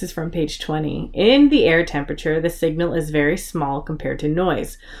 This is from page 20. In the air temperature, the signal is very small compared to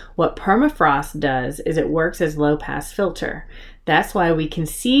noise. What permafrost does is it works as low-pass filter. That's why we can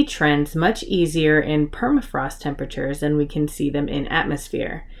see trends much easier in permafrost temperatures than we can see them in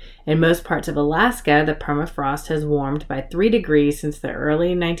atmosphere. In most parts of Alaska, the permafrost has warmed by 3 degrees since the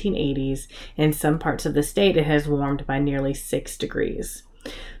early 1980s. In some parts of the state, it has warmed by nearly 6 degrees.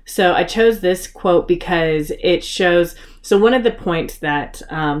 So I chose this quote because it shows, so one of the points that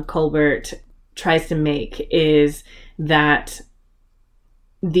Kolbert tries to make is that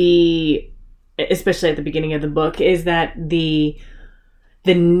especially at the beginning of the book, is that the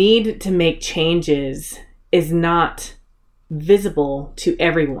need to make changes is not visible to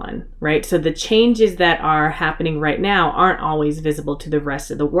everyone, right? So the changes that are happening right now aren't always visible to the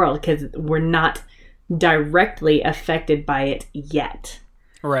rest of the world because we're not directly affected by it yet.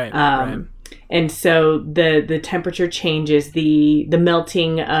 Right. And so the temperature changes, the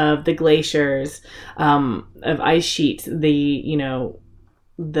melting of the glaciers, of ice sheets,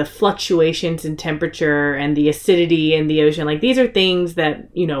 the fluctuations in temperature and the acidity in the ocean, like these are things that,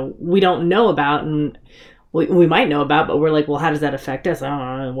 we don't know about, and we might know about, but we're like, well, how does that affect us? I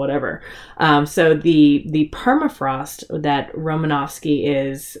don't know, whatever. So the permafrost that Romanovsky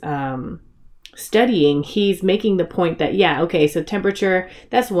is studying, he's making the point that, so temperature,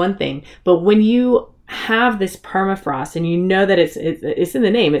 that's one thing. But when you have this permafrost and you know that it's in the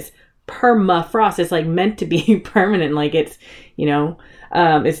name, it's permafrost, it's like meant to be permanent, like it's,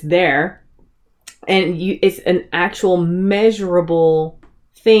 it's there. And it's an actual measurable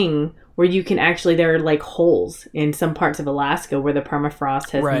thing where you can actually, there are like holes in some parts of Alaska where the permafrost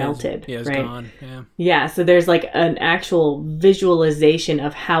has melted. Yeah, it's right? gone. Yeah. Yeah, so there's like an actual visualization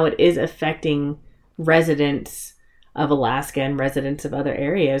of how it is affecting residents of Alaska and residents of other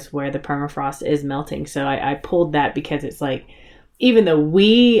areas where the permafrost is melting. So I pulled that because it's like, even though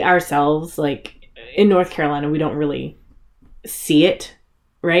we ourselves, like in North Carolina, we don't really see it,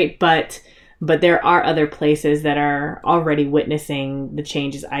 right? But there are other places that are already witnessing the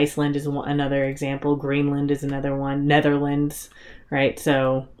changes. Iceland is another example. Greenland is another one. Netherlands, right?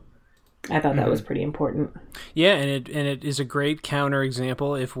 So I thought that was pretty important. Yeah, and it is a great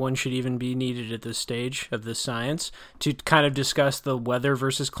counterexample, if one should even be needed at this stage of this science, to kind of discuss the weather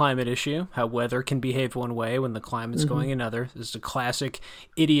versus climate issue, how weather can behave one way when the climate's going another. This is a classic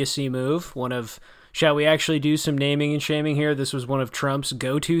idiocy move, one of... Shall we actually do some naming and shaming here? This was one of Trump's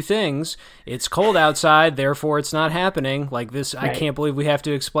go-to things. It's cold outside, therefore it's not happening. Like this, right. I can't believe we have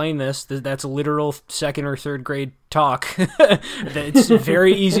to explain this. That's literal second or third grade talk. It's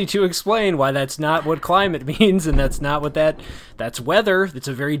very easy to explain why that's not what climate means, and that's not what that's weather. It's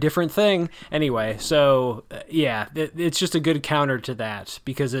a very different thing. Anyway, so it's just a good counter to that,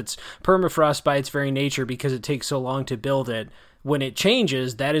 because it's permafrost by its very nature, because it takes so long to build it. When it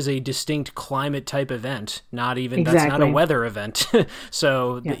changes, that is a distinct climate type event, that's not a weather event.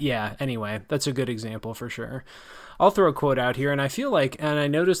 So anyway, that's a good example for sure. I'll throw a quote out here, and I feel like, and I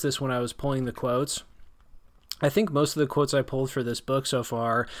noticed this when I was pulling the quotes, I think most of the quotes I pulled for this book so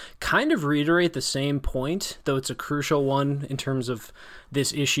far kind of reiterate the same point, though it's a crucial one in terms of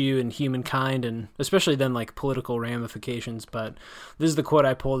this issue and humankind, and especially then like political ramifications. But this is the quote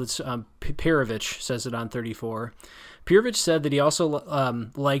I pulled. It's Pirovich says it on 34. Pirovich said that he also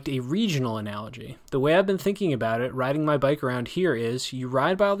liked a regional analogy. The way I've been thinking about it, riding my bike around here, is you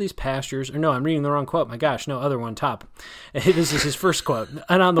ride by all these pastures, or no, I'm reading the wrong quote. My gosh, no, other one, top. This is his first quote.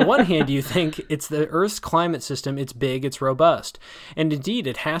 And on the one hand, you think it's the Earth's climate system, it's big, it's robust. And indeed,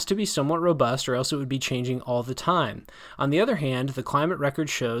 it has to be somewhat robust, or else it would be changing all the time. On the other hand, the climate record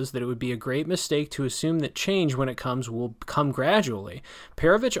shows that it would be a great mistake to assume that change, when it comes, will come gradually.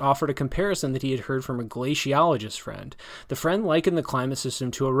 Pirovich offered a comparison that he had heard from a glaciologist friend. The friend likened the climate system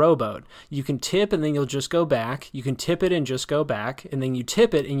to a rowboat. You can tip and then you'll just go back. You can tip it and just go back. And then you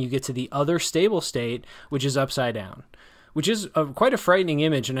tip it and you get to the other stable state, which is upside down. Which is quite a frightening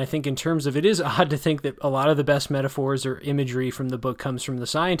image. And I think in terms of, it is odd to think that a lot of the best metaphors or imagery from the book comes from the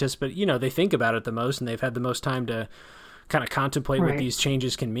scientists. But, they think about it the most, and they've had the most time to kind of contemplate what these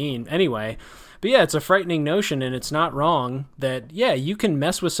changes can mean. Anyway, but it's a frightening notion, and it's not wrong that, you can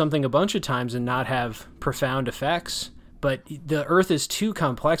mess with something a bunch of times and not have profound effects. but the Earth is too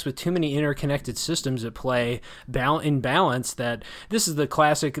complex with too many interconnected systems at play in balance that this is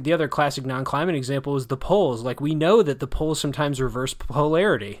the other classic non-climate example is the poles. Like, we know that the poles sometimes reverse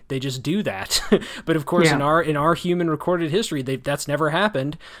polarity. They just do that. But of course, in our human recorded history, that's never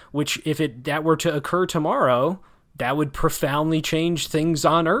happened, which if that were to occur tomorrow, that would profoundly change things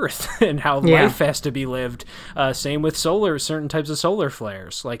on Earth and how life has to be lived. Same with certain types of solar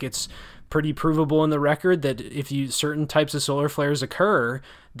flares. Like, it's pretty provable in the record that if certain types of solar flares occur,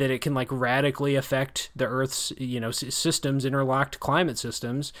 that it can like radically affect the Earth's, systems, interlocked climate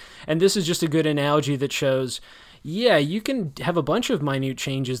systems. And this is just a good analogy that shows, you can have a bunch of minute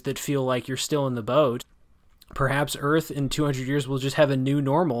changes that feel like you're still in the boat. Perhaps Earth in 200 years will just have a new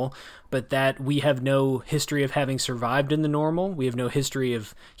normal, but that we have no history of having survived in the normal. We have no history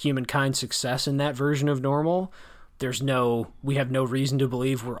of humankind's success in that version of normal. We have no reason to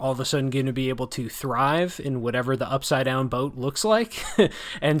believe we're all of a sudden going to be able to thrive in whatever the upside down boat looks like.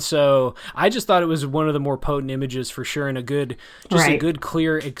 And so I just thought it was one of the more potent images for sure, and a good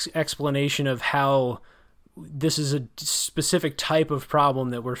clear explanation of how this is a specific type of problem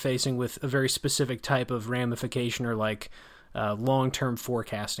that we're facing with a very specific type of ramification or like long-term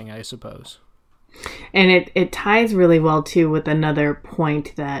forecasting, I suppose. And it ties really well, too, with another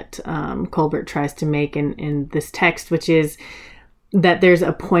point that Kolbert tries to make in this text, which is that there's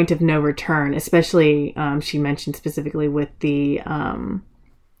a point of no return, especially she mentioned specifically with the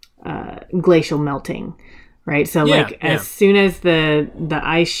glacial melting, right? So as soon as the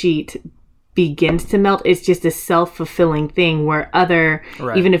ice sheet begins to melt, it's just a self-fulfilling thing where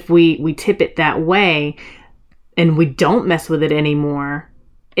even if we tip it that way and we don't mess with it anymore,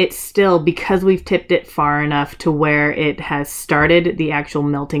 it's still, because we've tipped it far enough to where it has started the actual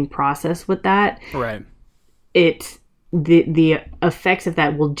melting process with that. Right. The effects of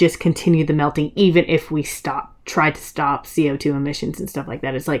that will just continue the melting, even if we try to stop CO2 emissions and stuff like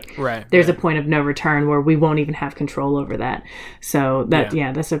that. It's like there's a point of no return where we won't even have control over that. So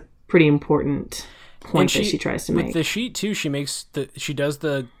that's a pretty important point that she tries to make. With the sheet too, she does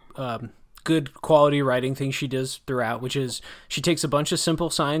the good quality writing thing she does throughout, which is she takes a bunch of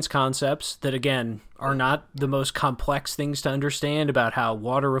simple science concepts that, again, are not the most complex things to understand about how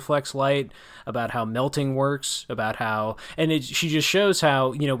water reflects light, about how melting works, she just shows how,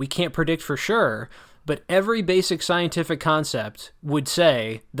 we can't predict for sure, but every basic scientific concept would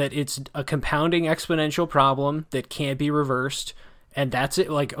say that it's a compounding exponential problem that can't be reversed, and that's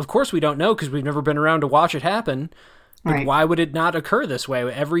it. Like, of course we don't know because we've never been around to watch it happen. But why would it not occur this way?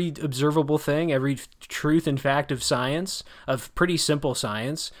 Every observable thing, every truth and fact of science, of pretty simple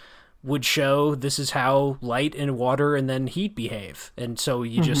science, would show this is how light and water and then heat behave. And so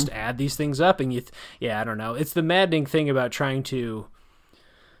you just add these things up and I don't know. It's the maddening thing about trying to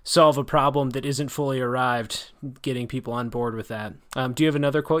solve a problem that isn't fully arrived, getting people on board with that. Do you have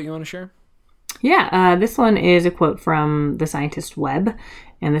another quote you want to share? Yeah, this one is a quote from the scientist Webb,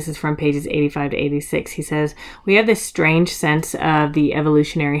 and this is from pages 85 to 86. He says, "We have this strange sense of the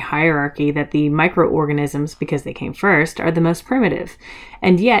evolutionary hierarchy that the microorganisms, because they came first, are the most primitive.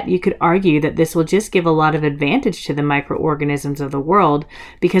 And yet you could argue that this will just give a lot of advantage to the microorganisms of the world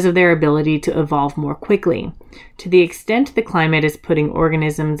because of their ability to evolve more quickly. To the extent the climate is putting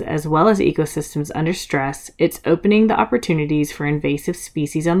organisms as well as ecosystems under stress, it's opening the opportunities for invasive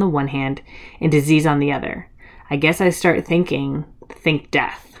species on the one hand and disease on the other. I guess I start think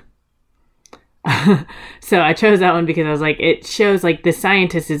death." So I chose that one because I was like, it shows like the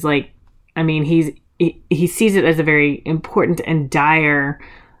scientist is like, I mean, he sees it as a very important and dire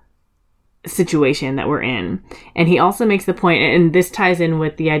situation that we're in. And he also makes the point, and this ties in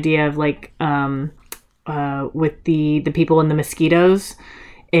with the idea of like, with the people and the mosquitoes.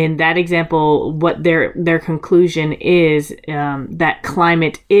 In that example, what their conclusion is, that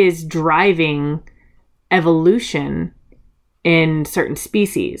climate is driving evolution in certain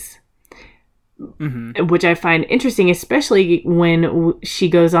species, which I find interesting, especially when she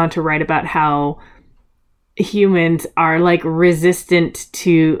goes on to write about how humans are like resistant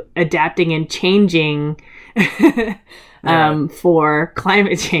to adapting and changing for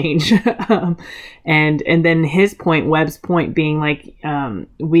climate change. And then his point, Webb's point, being like,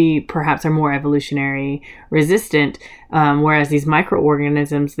 we perhaps are more evolutionary resistant, whereas these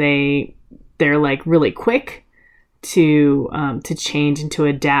microorganisms, they're like really quick to change and to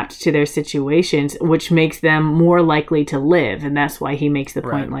adapt to their situations, which makes them more likely to live. And that's why he makes the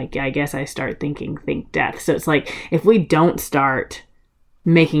point, like, I guess I start think death. So it's like, if we don't start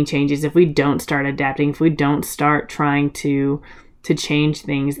making changes, if we don't start adapting, if we don't start trying to change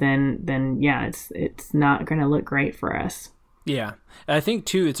things, then yeah, it's not going to look great for us. Yeah. I think,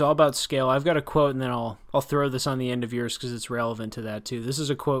 too, it's all about scale. I've got a quote, and then I'll throw this on the end of yours because it's relevant to that, too. This is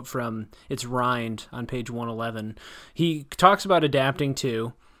a quote from, it's Rind on page 111. He talks about adapting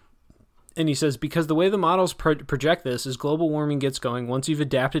to, and he says, because the way the models project this is global warming gets going, once you've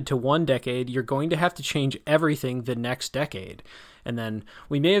adapted to one decade, you're going to have to change everything the next decade. And then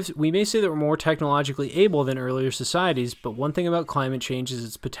we may say that we're more technologically able than earlier societies, but one thing about climate change is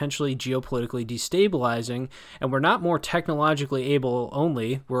it's potentially geopolitically destabilizing, and we're not more technologically able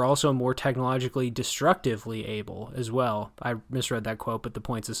only, we're also more technologically destructively able as well. I misread that quote, but the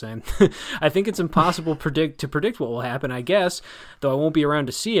point's the same. I think it's impossible to predict what will happen, I guess, though I won't be around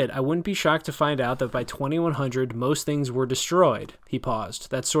to see it. I wouldn't be shocked to find out that by 2100, most things were destroyed. He paused.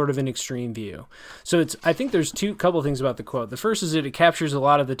 That's sort of an extreme view. So I think there's couple things about the quote. The first is that it captures a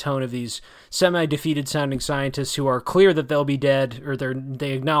lot of the tone of these semi-defeated sounding scientists who are clear that they'll be dead, or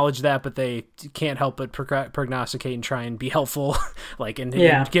they acknowledge that, but they can't help but prognosticate and try and be helpful,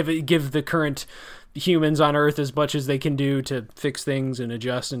 and give the current humans on Earth as much as they can do to fix things and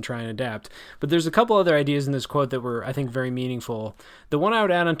adjust and try and adapt. But there's a couple other ideas in this quote that were, I think, very meaningful. The one I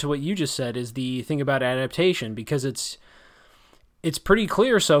would add on to what you just said is the thing about adaptation, because it's pretty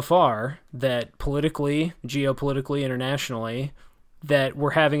clear so far that politically, geopolitically, internationally, that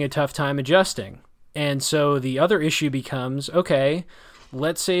we're having a tough time adjusting. And so the other issue becomes, okay,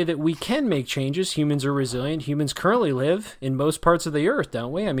 let's say that we can make changes. Humans are resilient. Humans currently live in most parts of the earth,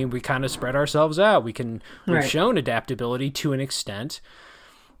 don't we? I mean, we kind of spread ourselves out. We've shown adaptability to an extent.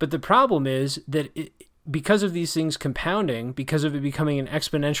 But the problem is that because of these things compounding, because of it becoming an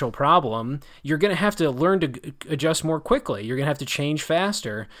exponential problem, you're going to have to learn to adjust more quickly. You're going to have to change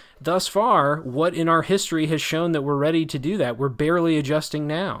faster. Thus far, what in our history has shown that we're ready to do that? We're barely adjusting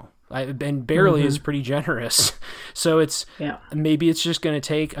now. And barely is pretty generous. So maybe it's just going to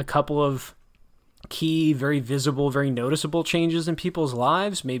take a couple of key, very visible, very noticeable changes in people's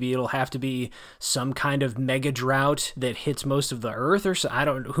lives. Maybe it'll have to be some kind of mega drought that hits most of the earth, or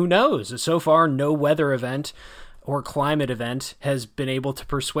who knows? So far, no weather event or climate event has been able to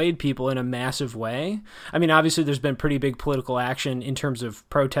persuade people in a massive way. I mean, obviously there's been pretty big political action in terms of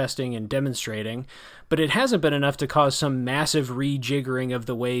protesting and demonstrating, but it hasn't been enough to cause some massive rejiggering of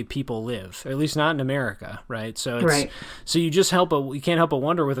the way people live, or at least not in America, right? So so you can't help but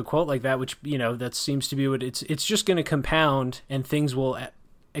wonder with a quote like that, which, that seems to be what it's just going to compound and things will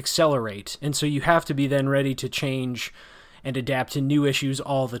accelerate. And so you have to be then ready to change and adapt to new issues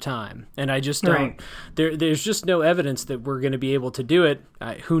all the time. And I just don't, there's just no evidence that we're going to be able to do it.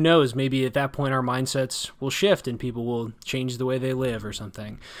 Who knows? Maybe at that point our mindsets will shift and people will change the way they live or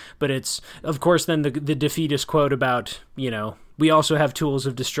something. But it's, of course, then the defeatist quote about, we also have tools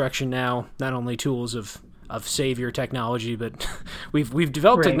of destruction now, not only tools of savior technology, but we've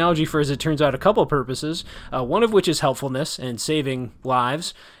developed technology for, as it turns out, a couple purposes, one of which is helpfulness and saving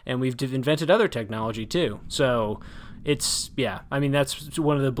lives, and we've invented other technology too. So it's, that's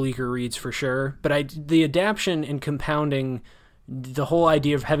one of the bleaker reads for sure. But the adaptation and compounding, the whole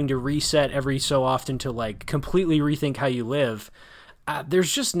idea of having to reset every so often to completely rethink how you live,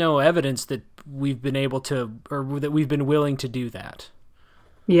 there's just no evidence that we've been able to, or that we've been willing to do that.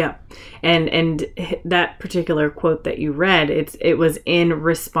 Yeah. And that particular quote that you read, it was in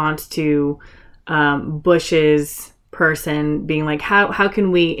response to Bush's person being like, how can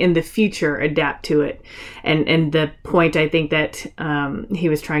we in the future adapt to it? And the point I think that he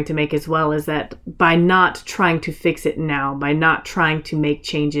was trying to make as well is that by not trying to fix it now, by not trying to make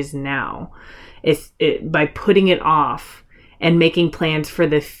changes now, by putting it off and making plans for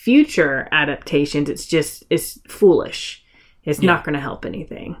the future adaptations, it's foolish. It's not going to help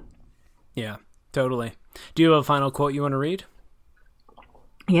anything. Yeah, totally. Do you have a final quote you want to read?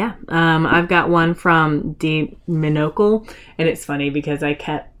 Yeah, I've got one from D. Minocle, and it's funny because I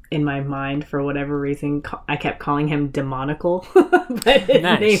kept, in my mind, for whatever reason, I kept calling him Demonical, but his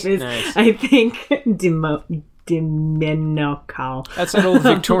name is, I think, Demonical. That's an old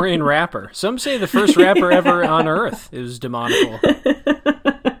Victorian rapper. Some say the first rapper ever on Earth is Demonical.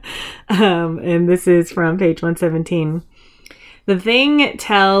 And this is from page 117. The thing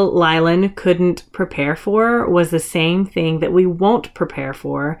Tell Lylan couldn't prepare for was the same thing that we won't prepare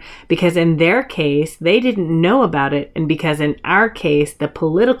for, because in their case, they didn't know about it, and because in our case, the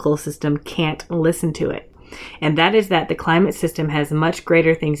political system can't listen to it. And that is that the climate system has much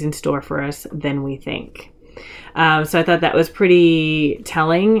greater things in store for us than we think. So I thought that was pretty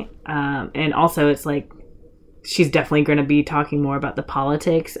telling. And also it's she's definitely going to be talking more about the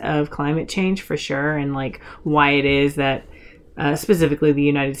politics of climate change for sure, and why it is that specifically the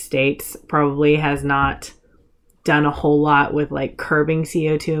United States probably has not done a whole lot with curbing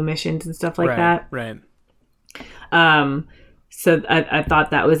CO2 emissions and stuff like that. Right. So I thought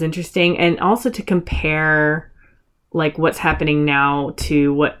that was interesting. And also to compare like what's happening now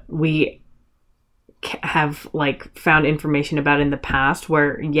to what we have like found information about in the past,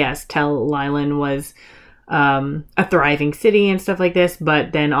 where yes, Tel Lilan was a thriving city and stuff like this,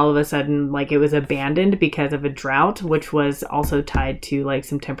 but then all of a sudden like it was abandoned because of a drought, which was also tied to like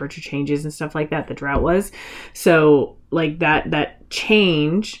some temperature changes and stuff like that. The drought was so like that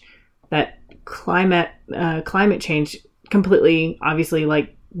change, that climate change completely obviously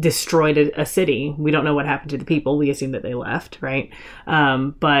like destroyed a city. We don't know what happened to the people. We assume that they left, right?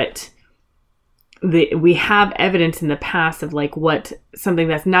 But we have evidence in the past of like what something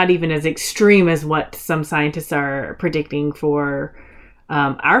that's not even as extreme as what some scientists are predicting for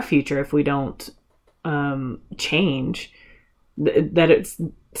our future if we don't change, that it's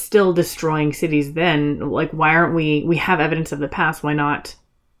still destroying cities. Then like why aren't we have evidence of the past, why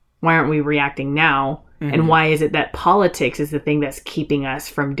aren't we reacting now? Mm-hmm. And why is it that politics is the thing that's keeping us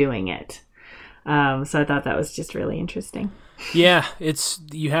from doing it? So I thought that was just really interesting. Yeah,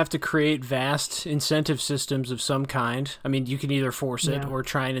 you have to create vast incentive systems of some kind. I mean, you can either force it or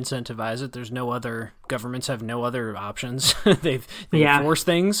try and incentivize it. There's no other, governments have no other options. they force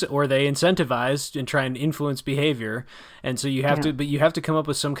things or they incentivize and try and influence behavior. And so you have but you have to come up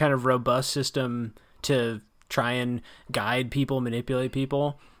with some kind of robust system to try and guide people, manipulate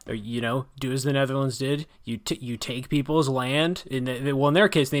people. Or, do as the Netherlands did. You take people's land. In their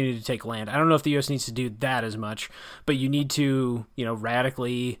case, they need to take land. I don't know if the U.S. needs to do that as much, but you need to,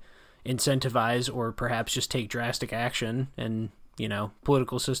 radically incentivize or perhaps just take drastic action. And,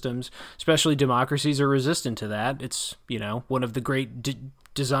 political systems, especially democracies, are resistant to that. It's, one of the great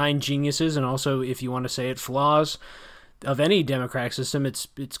design geniuses, and also, if you want to say it, flaws of any democratic system. It's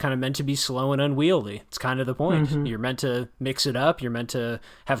kind of meant to be slow and unwieldy. It's kind of the point. Mm-hmm. You're meant to mix it up. You're meant to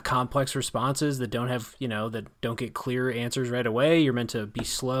have complex responses that don't have, that don't get clear answers right away. You're meant to be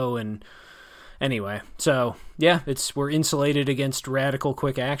slow. And anyway, so yeah, we're insulated against radical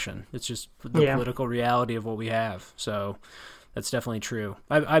quick action. It's just the political reality of what we have. So that's definitely true.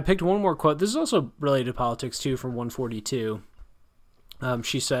 I picked one more quote. This is also related to politics too, from 142.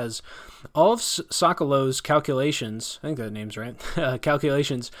 She says, all of Sokolow's calculations, I think that name's right,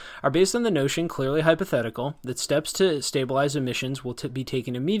 calculations are based on the notion, clearly hypothetical, that steps to stabilize emissions will be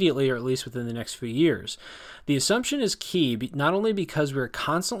taken immediately or at least within the next few years. The assumption is key, not only because we're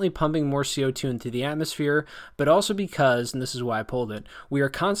constantly pumping more CO2 into the atmosphere, but also because, and this is why I pulled it, we are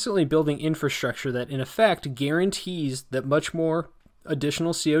constantly building infrastructure that in effect guarantees that much more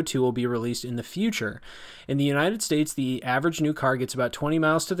additional CO2 will be released in the future. In the United States, the average new car gets about 20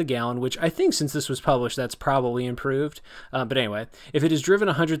 miles to the gallon, which I think since this was published, that's probably improved. But anyway, if it is driven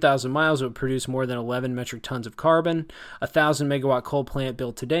 100,000 miles, it would produce more than 11 metric tons of carbon. A 1,000-megawatt coal plant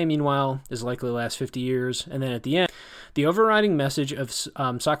built today, meanwhile, is likely to last 50 years. And then at the end, the overriding message of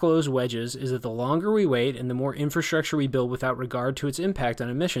Sokolow's wedges is that the longer we wait and the more infrastructure we build without regard to its impact on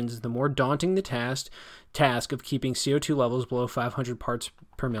emissions, the more daunting the task of keeping CO2 levels below 500 parts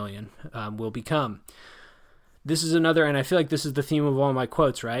per million will become. This is another, and I feel like this is the theme of all my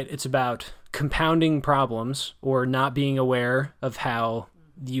quotes, right? It's about compounding problems or not being aware of how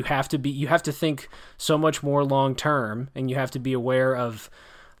you have to think so much more long term, and you have to be aware of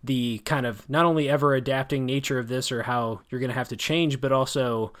the kind of not only ever adapting nature of this or how you're going to have to change, but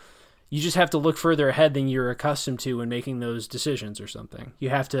also you just have to look further ahead than you're accustomed to when making those decisions or something. You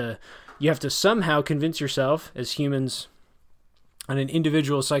have to somehow convince yourself, as humans on an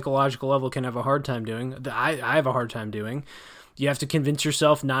individual psychological level can have a hard time doing, I have a hard time doing. You have to convince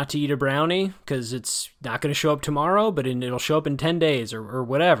yourself not to eat a brownie because it's not going to show up tomorrow, but it'll show up in 10 days or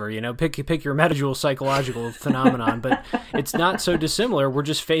whatever. Pick your individual psychological phenomenon, but it's not so dissimilar. We're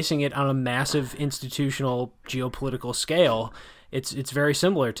just facing it on a massive institutional geopolitical scale. It's very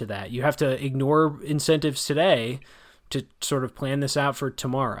similar to that. You have to ignore incentives today to sort of plan this out for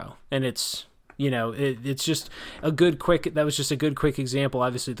tomorrow. And it's just a good quick example.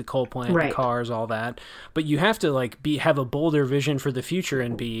 Obviously the coal plant, right, the cars, all that. But you have to have a bolder vision for the future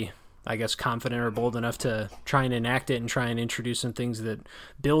and be, I guess, confident or bold enough to try and enact it and try and introduce some things that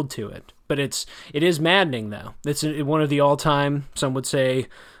build to it. But it is maddening, though. It's one of the all-time, some would say,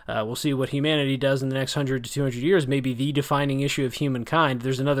 we'll see what humanity does in the next 100 to 200 years, maybe the defining issue of humankind.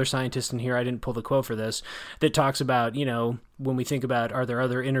 There's another scientist in here, I didn't pull the quote for this, that talks about, when we think about, are there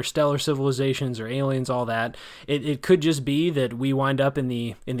other interstellar civilizations or aliens, all that, it could just be that we wind up in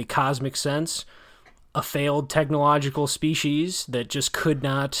the cosmic sense, a failed technological species that just could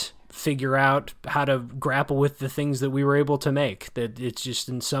not figure out how to grapple with the things that we were able to make. That it's just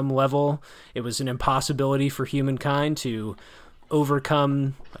in some level, it was an impossibility for humankind to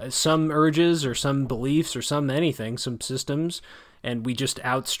overcome some urges or some beliefs or some systems, and we just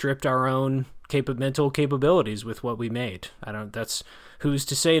outstripped our own mental capabilities with what we made. Who's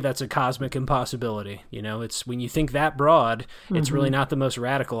to say that's a cosmic impossibility? It's when you think that broad, it's really not the most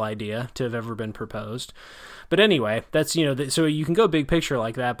radical idea to have ever been proposed. But anyway, that's, so you can go big picture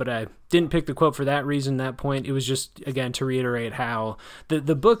like that, but I didn't pick the quote for that reason, that point. It was just, again, to reiterate how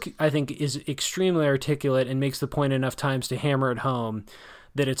the book, I think, is extremely articulate and makes the point enough times to hammer it home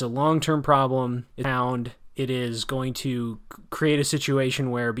that it's a long-term problem. It is going to create a situation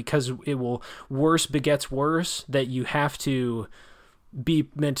where, because it will worse begets worse, that you have to be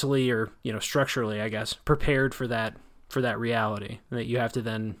mentally or structurally, I guess, prepared for that reality, and that you have to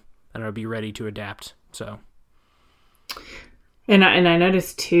then, I don't know, be ready to adapt. So, and I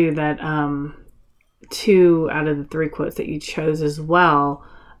noticed too that 2 out of the 3 quotes that you chose as well,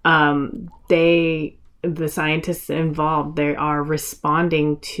 the scientists involved, they are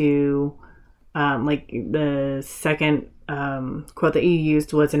responding to like the second quote that you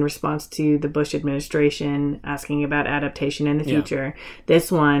used was in response to the Bush administration asking about adaptation in the future. Yeah.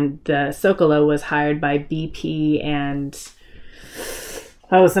 This one, the Sokolow, was hired by BP and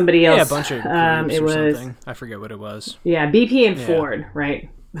somebody else. Yeah, a bunch of groups it was something. I forget what it was. Yeah, BP and Ford, right?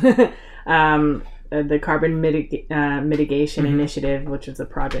 The Carbon Mitigation Initiative, which was a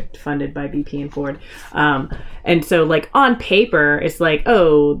project funded by BP and Ford. And so, like, on paper, it's like,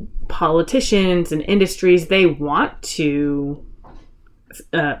 oh, politicians and industries, they want to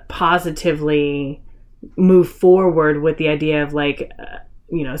positively move forward with the idea of, like,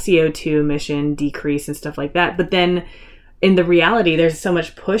 CO2 emission decrease and stuff like that. But then in the reality, there's so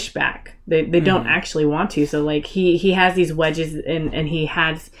much pushback. They don't actually want to. So, like, he has these wedges and he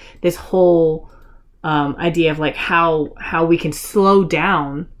has this whole idea of, like, how we can slow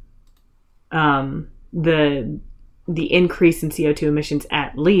down the increase in CO2 emissions,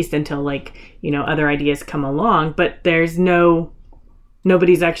 at least until, like, other ideas come along, but there's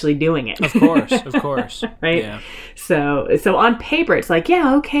nobody's actually doing it. Of course. Right? Yeah. So on paper, it's like,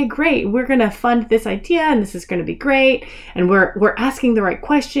 yeah, okay, great. We're going to fund this idea and this is going to be great. And we're asking the right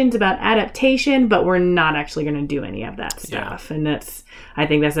questions about adaptation, but we're not actually going to do any of that stuff. Yeah. And I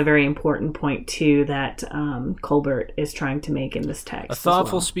think that's a very important point too that Kolbert is trying to make in this text. A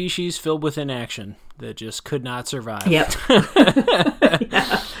thoughtful species filled with inaction that just could not survive. Yep.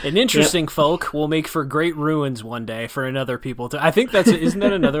 Yeah. An interesting folk will make for great ruins one day for another people to. I think isn't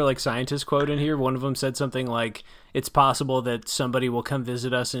that another, like, scientist quote in here? One of them said something like, it's possible that somebody will come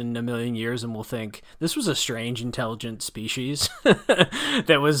visit us in a million years and we'll think this was a strange, intelligent species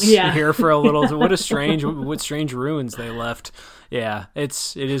that was here for a little. What strange ruins they left. Yeah,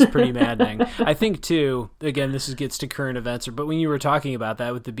 it is pretty maddening. I think too, again, gets to current events, but when you were talking about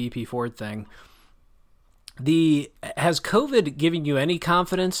that with the BP Ford thing, has COVID given you any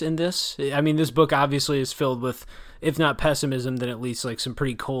confidence in this? I mean, this book obviously is filled with, if not pessimism, then at least, like, some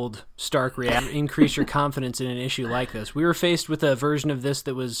pretty cold, stark reality. Increase your confidence in an issue like this. We were faced with a version of this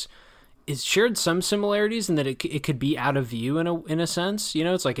that it shared some similarities in that it could be out of view in a sense.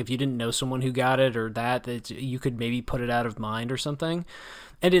 It's like if you didn't know someone who got it or that you could maybe put it out of mind or something.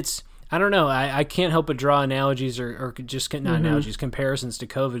 And I don't know. I can't help but draw analogies or just not analogies, comparisons to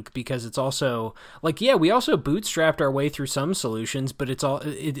COVID, because it's also like, yeah, we also bootstrapped our way through some solutions, but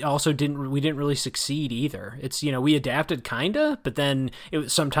we didn't really succeed either. It's, we adapted kinda, but then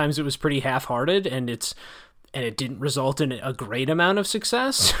sometimes it was pretty half-hearted and it didn't result in a great amount of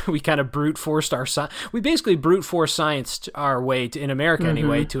success. We kind of we basically brute force science our way to, in America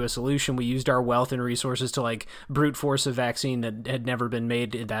anyway, to a solution. We used our wealth and resources to, like, brute force a vaccine that had never been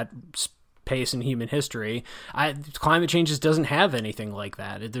made at that pace in human history. Climate change just doesn't have anything like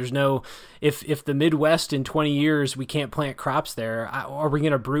that. There's no, if the Midwest in 20 years we can't plant crops there, are we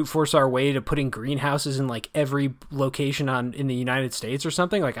going to brute force our way to putting greenhouses in, like, every location in the United States or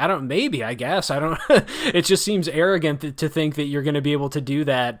something? Like, I guess I don't. It just seems arrogant to think that you're going to be able to do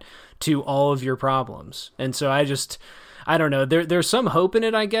that to all of your problems. And so I don't know. There's some hope in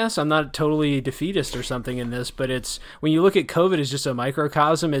it, I guess. I'm not totally defeatist or something in this, but it's, when you look at COVID as just a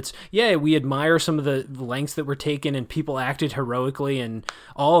microcosm, it's, we admire some of the lengths that were taken and people acted heroically and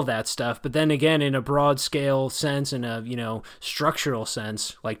all of that stuff. But then again, in a broad scale sense, in a, structural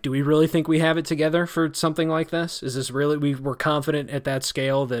sense, like, do we really think we have it together for something like this? Is this really, we're confident at that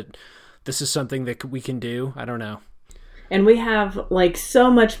scale that this is something that we can do? I don't know. And we have, like, so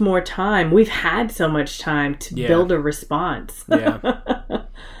much more time. We've had so much time to build a response.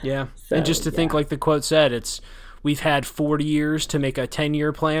 Yeah. So, and just to think, like the quote said, we've had 40 years to make a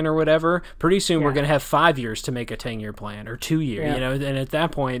 10-year plan or whatever. Pretty soon we're going to have 5 years to make a 10-year plan, or 2 years, and at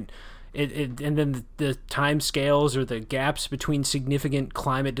that point, and then the time scales or the gaps between significant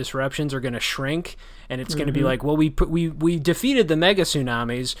climate disruptions are going to shrink, and it's going to be like, well, we defeated the mega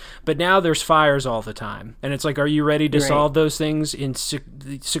tsunamis, but now there's fires all the time, and it's like, are you ready to solve those things in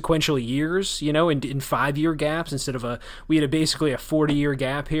sequential years? You know, in 5-year gaps instead of we had basically a 40-year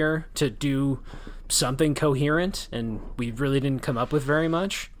gap here to do something coherent, and we really didn't come up with very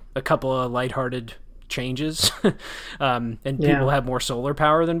much. A couple of lighthearted changes, and people have more solar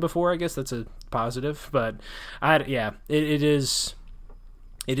power than before. I guess that's a positive, but it is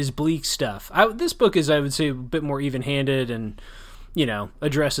bleak stuff. This book is, I would say, a bit more even-handed, and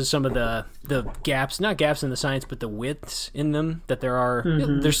addresses some of the gaps, not gaps in the science, but the widths in them that there are.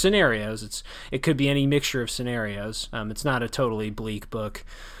 There's scenarios. It could be any mixture of scenarios. It's not a totally bleak book.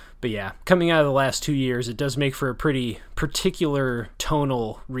 But yeah, coming out of the last 2 years, it does make for a pretty particular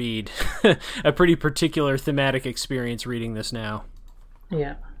tonal read, a pretty particular thematic experience reading this now.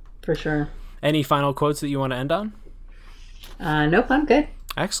 Yeah, for sure. Any final quotes that you want to end on? Nope, I'm good.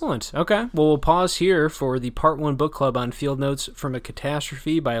 Excellent. Okay. Well, we'll pause here for the Part 1 book club on Field Notes from a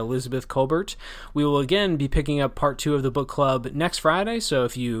Catastrophe by Elizabeth Kolbert. We will again be picking up Part 2 of the book club next Friday, so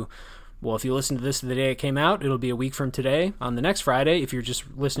if you listen to this the day it came out, it'll be a week from today on the next Friday. If you're just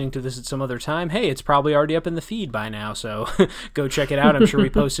listening to this at some other time, hey, it's probably already up in the feed by now, so go check it out. I'm sure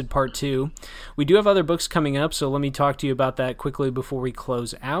we posted Part 2. We do have other books coming up, so let me talk to you about that quickly before we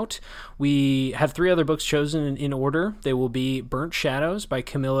close out. We have 3 other books chosen in order. They will be Burnt Shadows by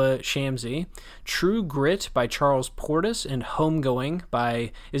Camilla Shamsi, True Grit by Charles Portis, and Homegoing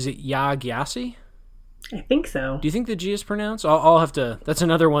by, is it Ya Gyasi? I think so. Do you think the G is pronounced? I'll have to. That's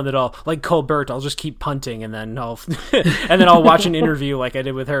another one that like Colbert, I'll just keep punting, and then I'll watch an interview like I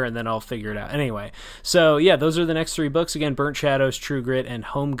did with her, and then I'll figure it out. Anyway, so yeah, those are the next 3 books. Again, Burnt Shadows, True Grit, and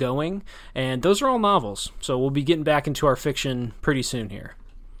Homegoing, and those are all novels. So we'll be getting back into our fiction pretty soon here.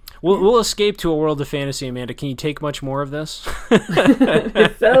 We'll escape to a world of fantasy, Amanda. Can you take much more of this?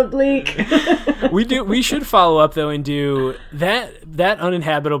 It's so bleak. We should follow up though and do that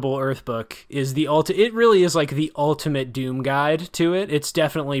Uninhabitable Earth book is it really is like the ultimate Doom guide to it. It's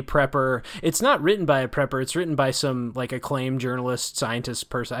definitely prepper. It's not written by a prepper. It's written by some like acclaimed journalist,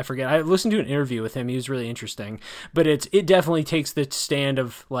 scientist person. I forget. I listened to an interview with him. He was really interesting. But it definitely takes the stand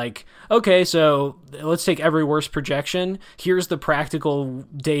of like, okay, so let's take every worst projection. Here's the practical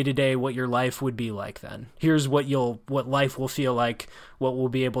day-to-day what your life would be like then. Here's what life will feel like, what we'll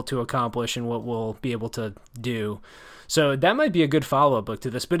be able to accomplish, and what we'll be able to do. So that might be a good follow-up book to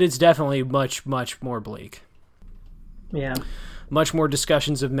this, but it's definitely much, much more bleak. Yeah. Much more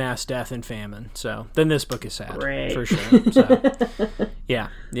discussions of mass death and famine. So then this book is sad. Right. For sure. So yeah.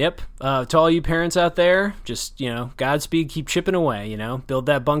 Yep. To all you parents out there, just, Godspeed, keep chipping away, build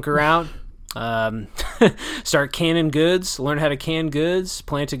that bunker out. Start canning goods, learn how to can goods,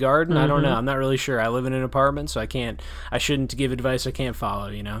 plant a garden. I don't know. I'm not really sure. I live in an apartment, so I shouldn't give advice I can't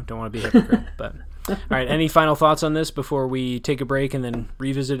follow, Don't want to be a hypocrite. But all right, any final thoughts on this before we take a break and then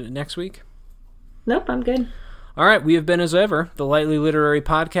revisit it next week? Nope, I'm good. All right, we have been, as ever, the Lightly Literary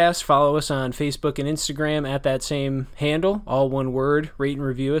Podcast. Follow us on Facebook and Instagram at that same handle, all one word. Rate and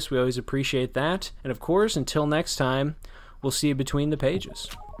review us. We always appreciate that. And of course, until next time, we'll see you between the pages.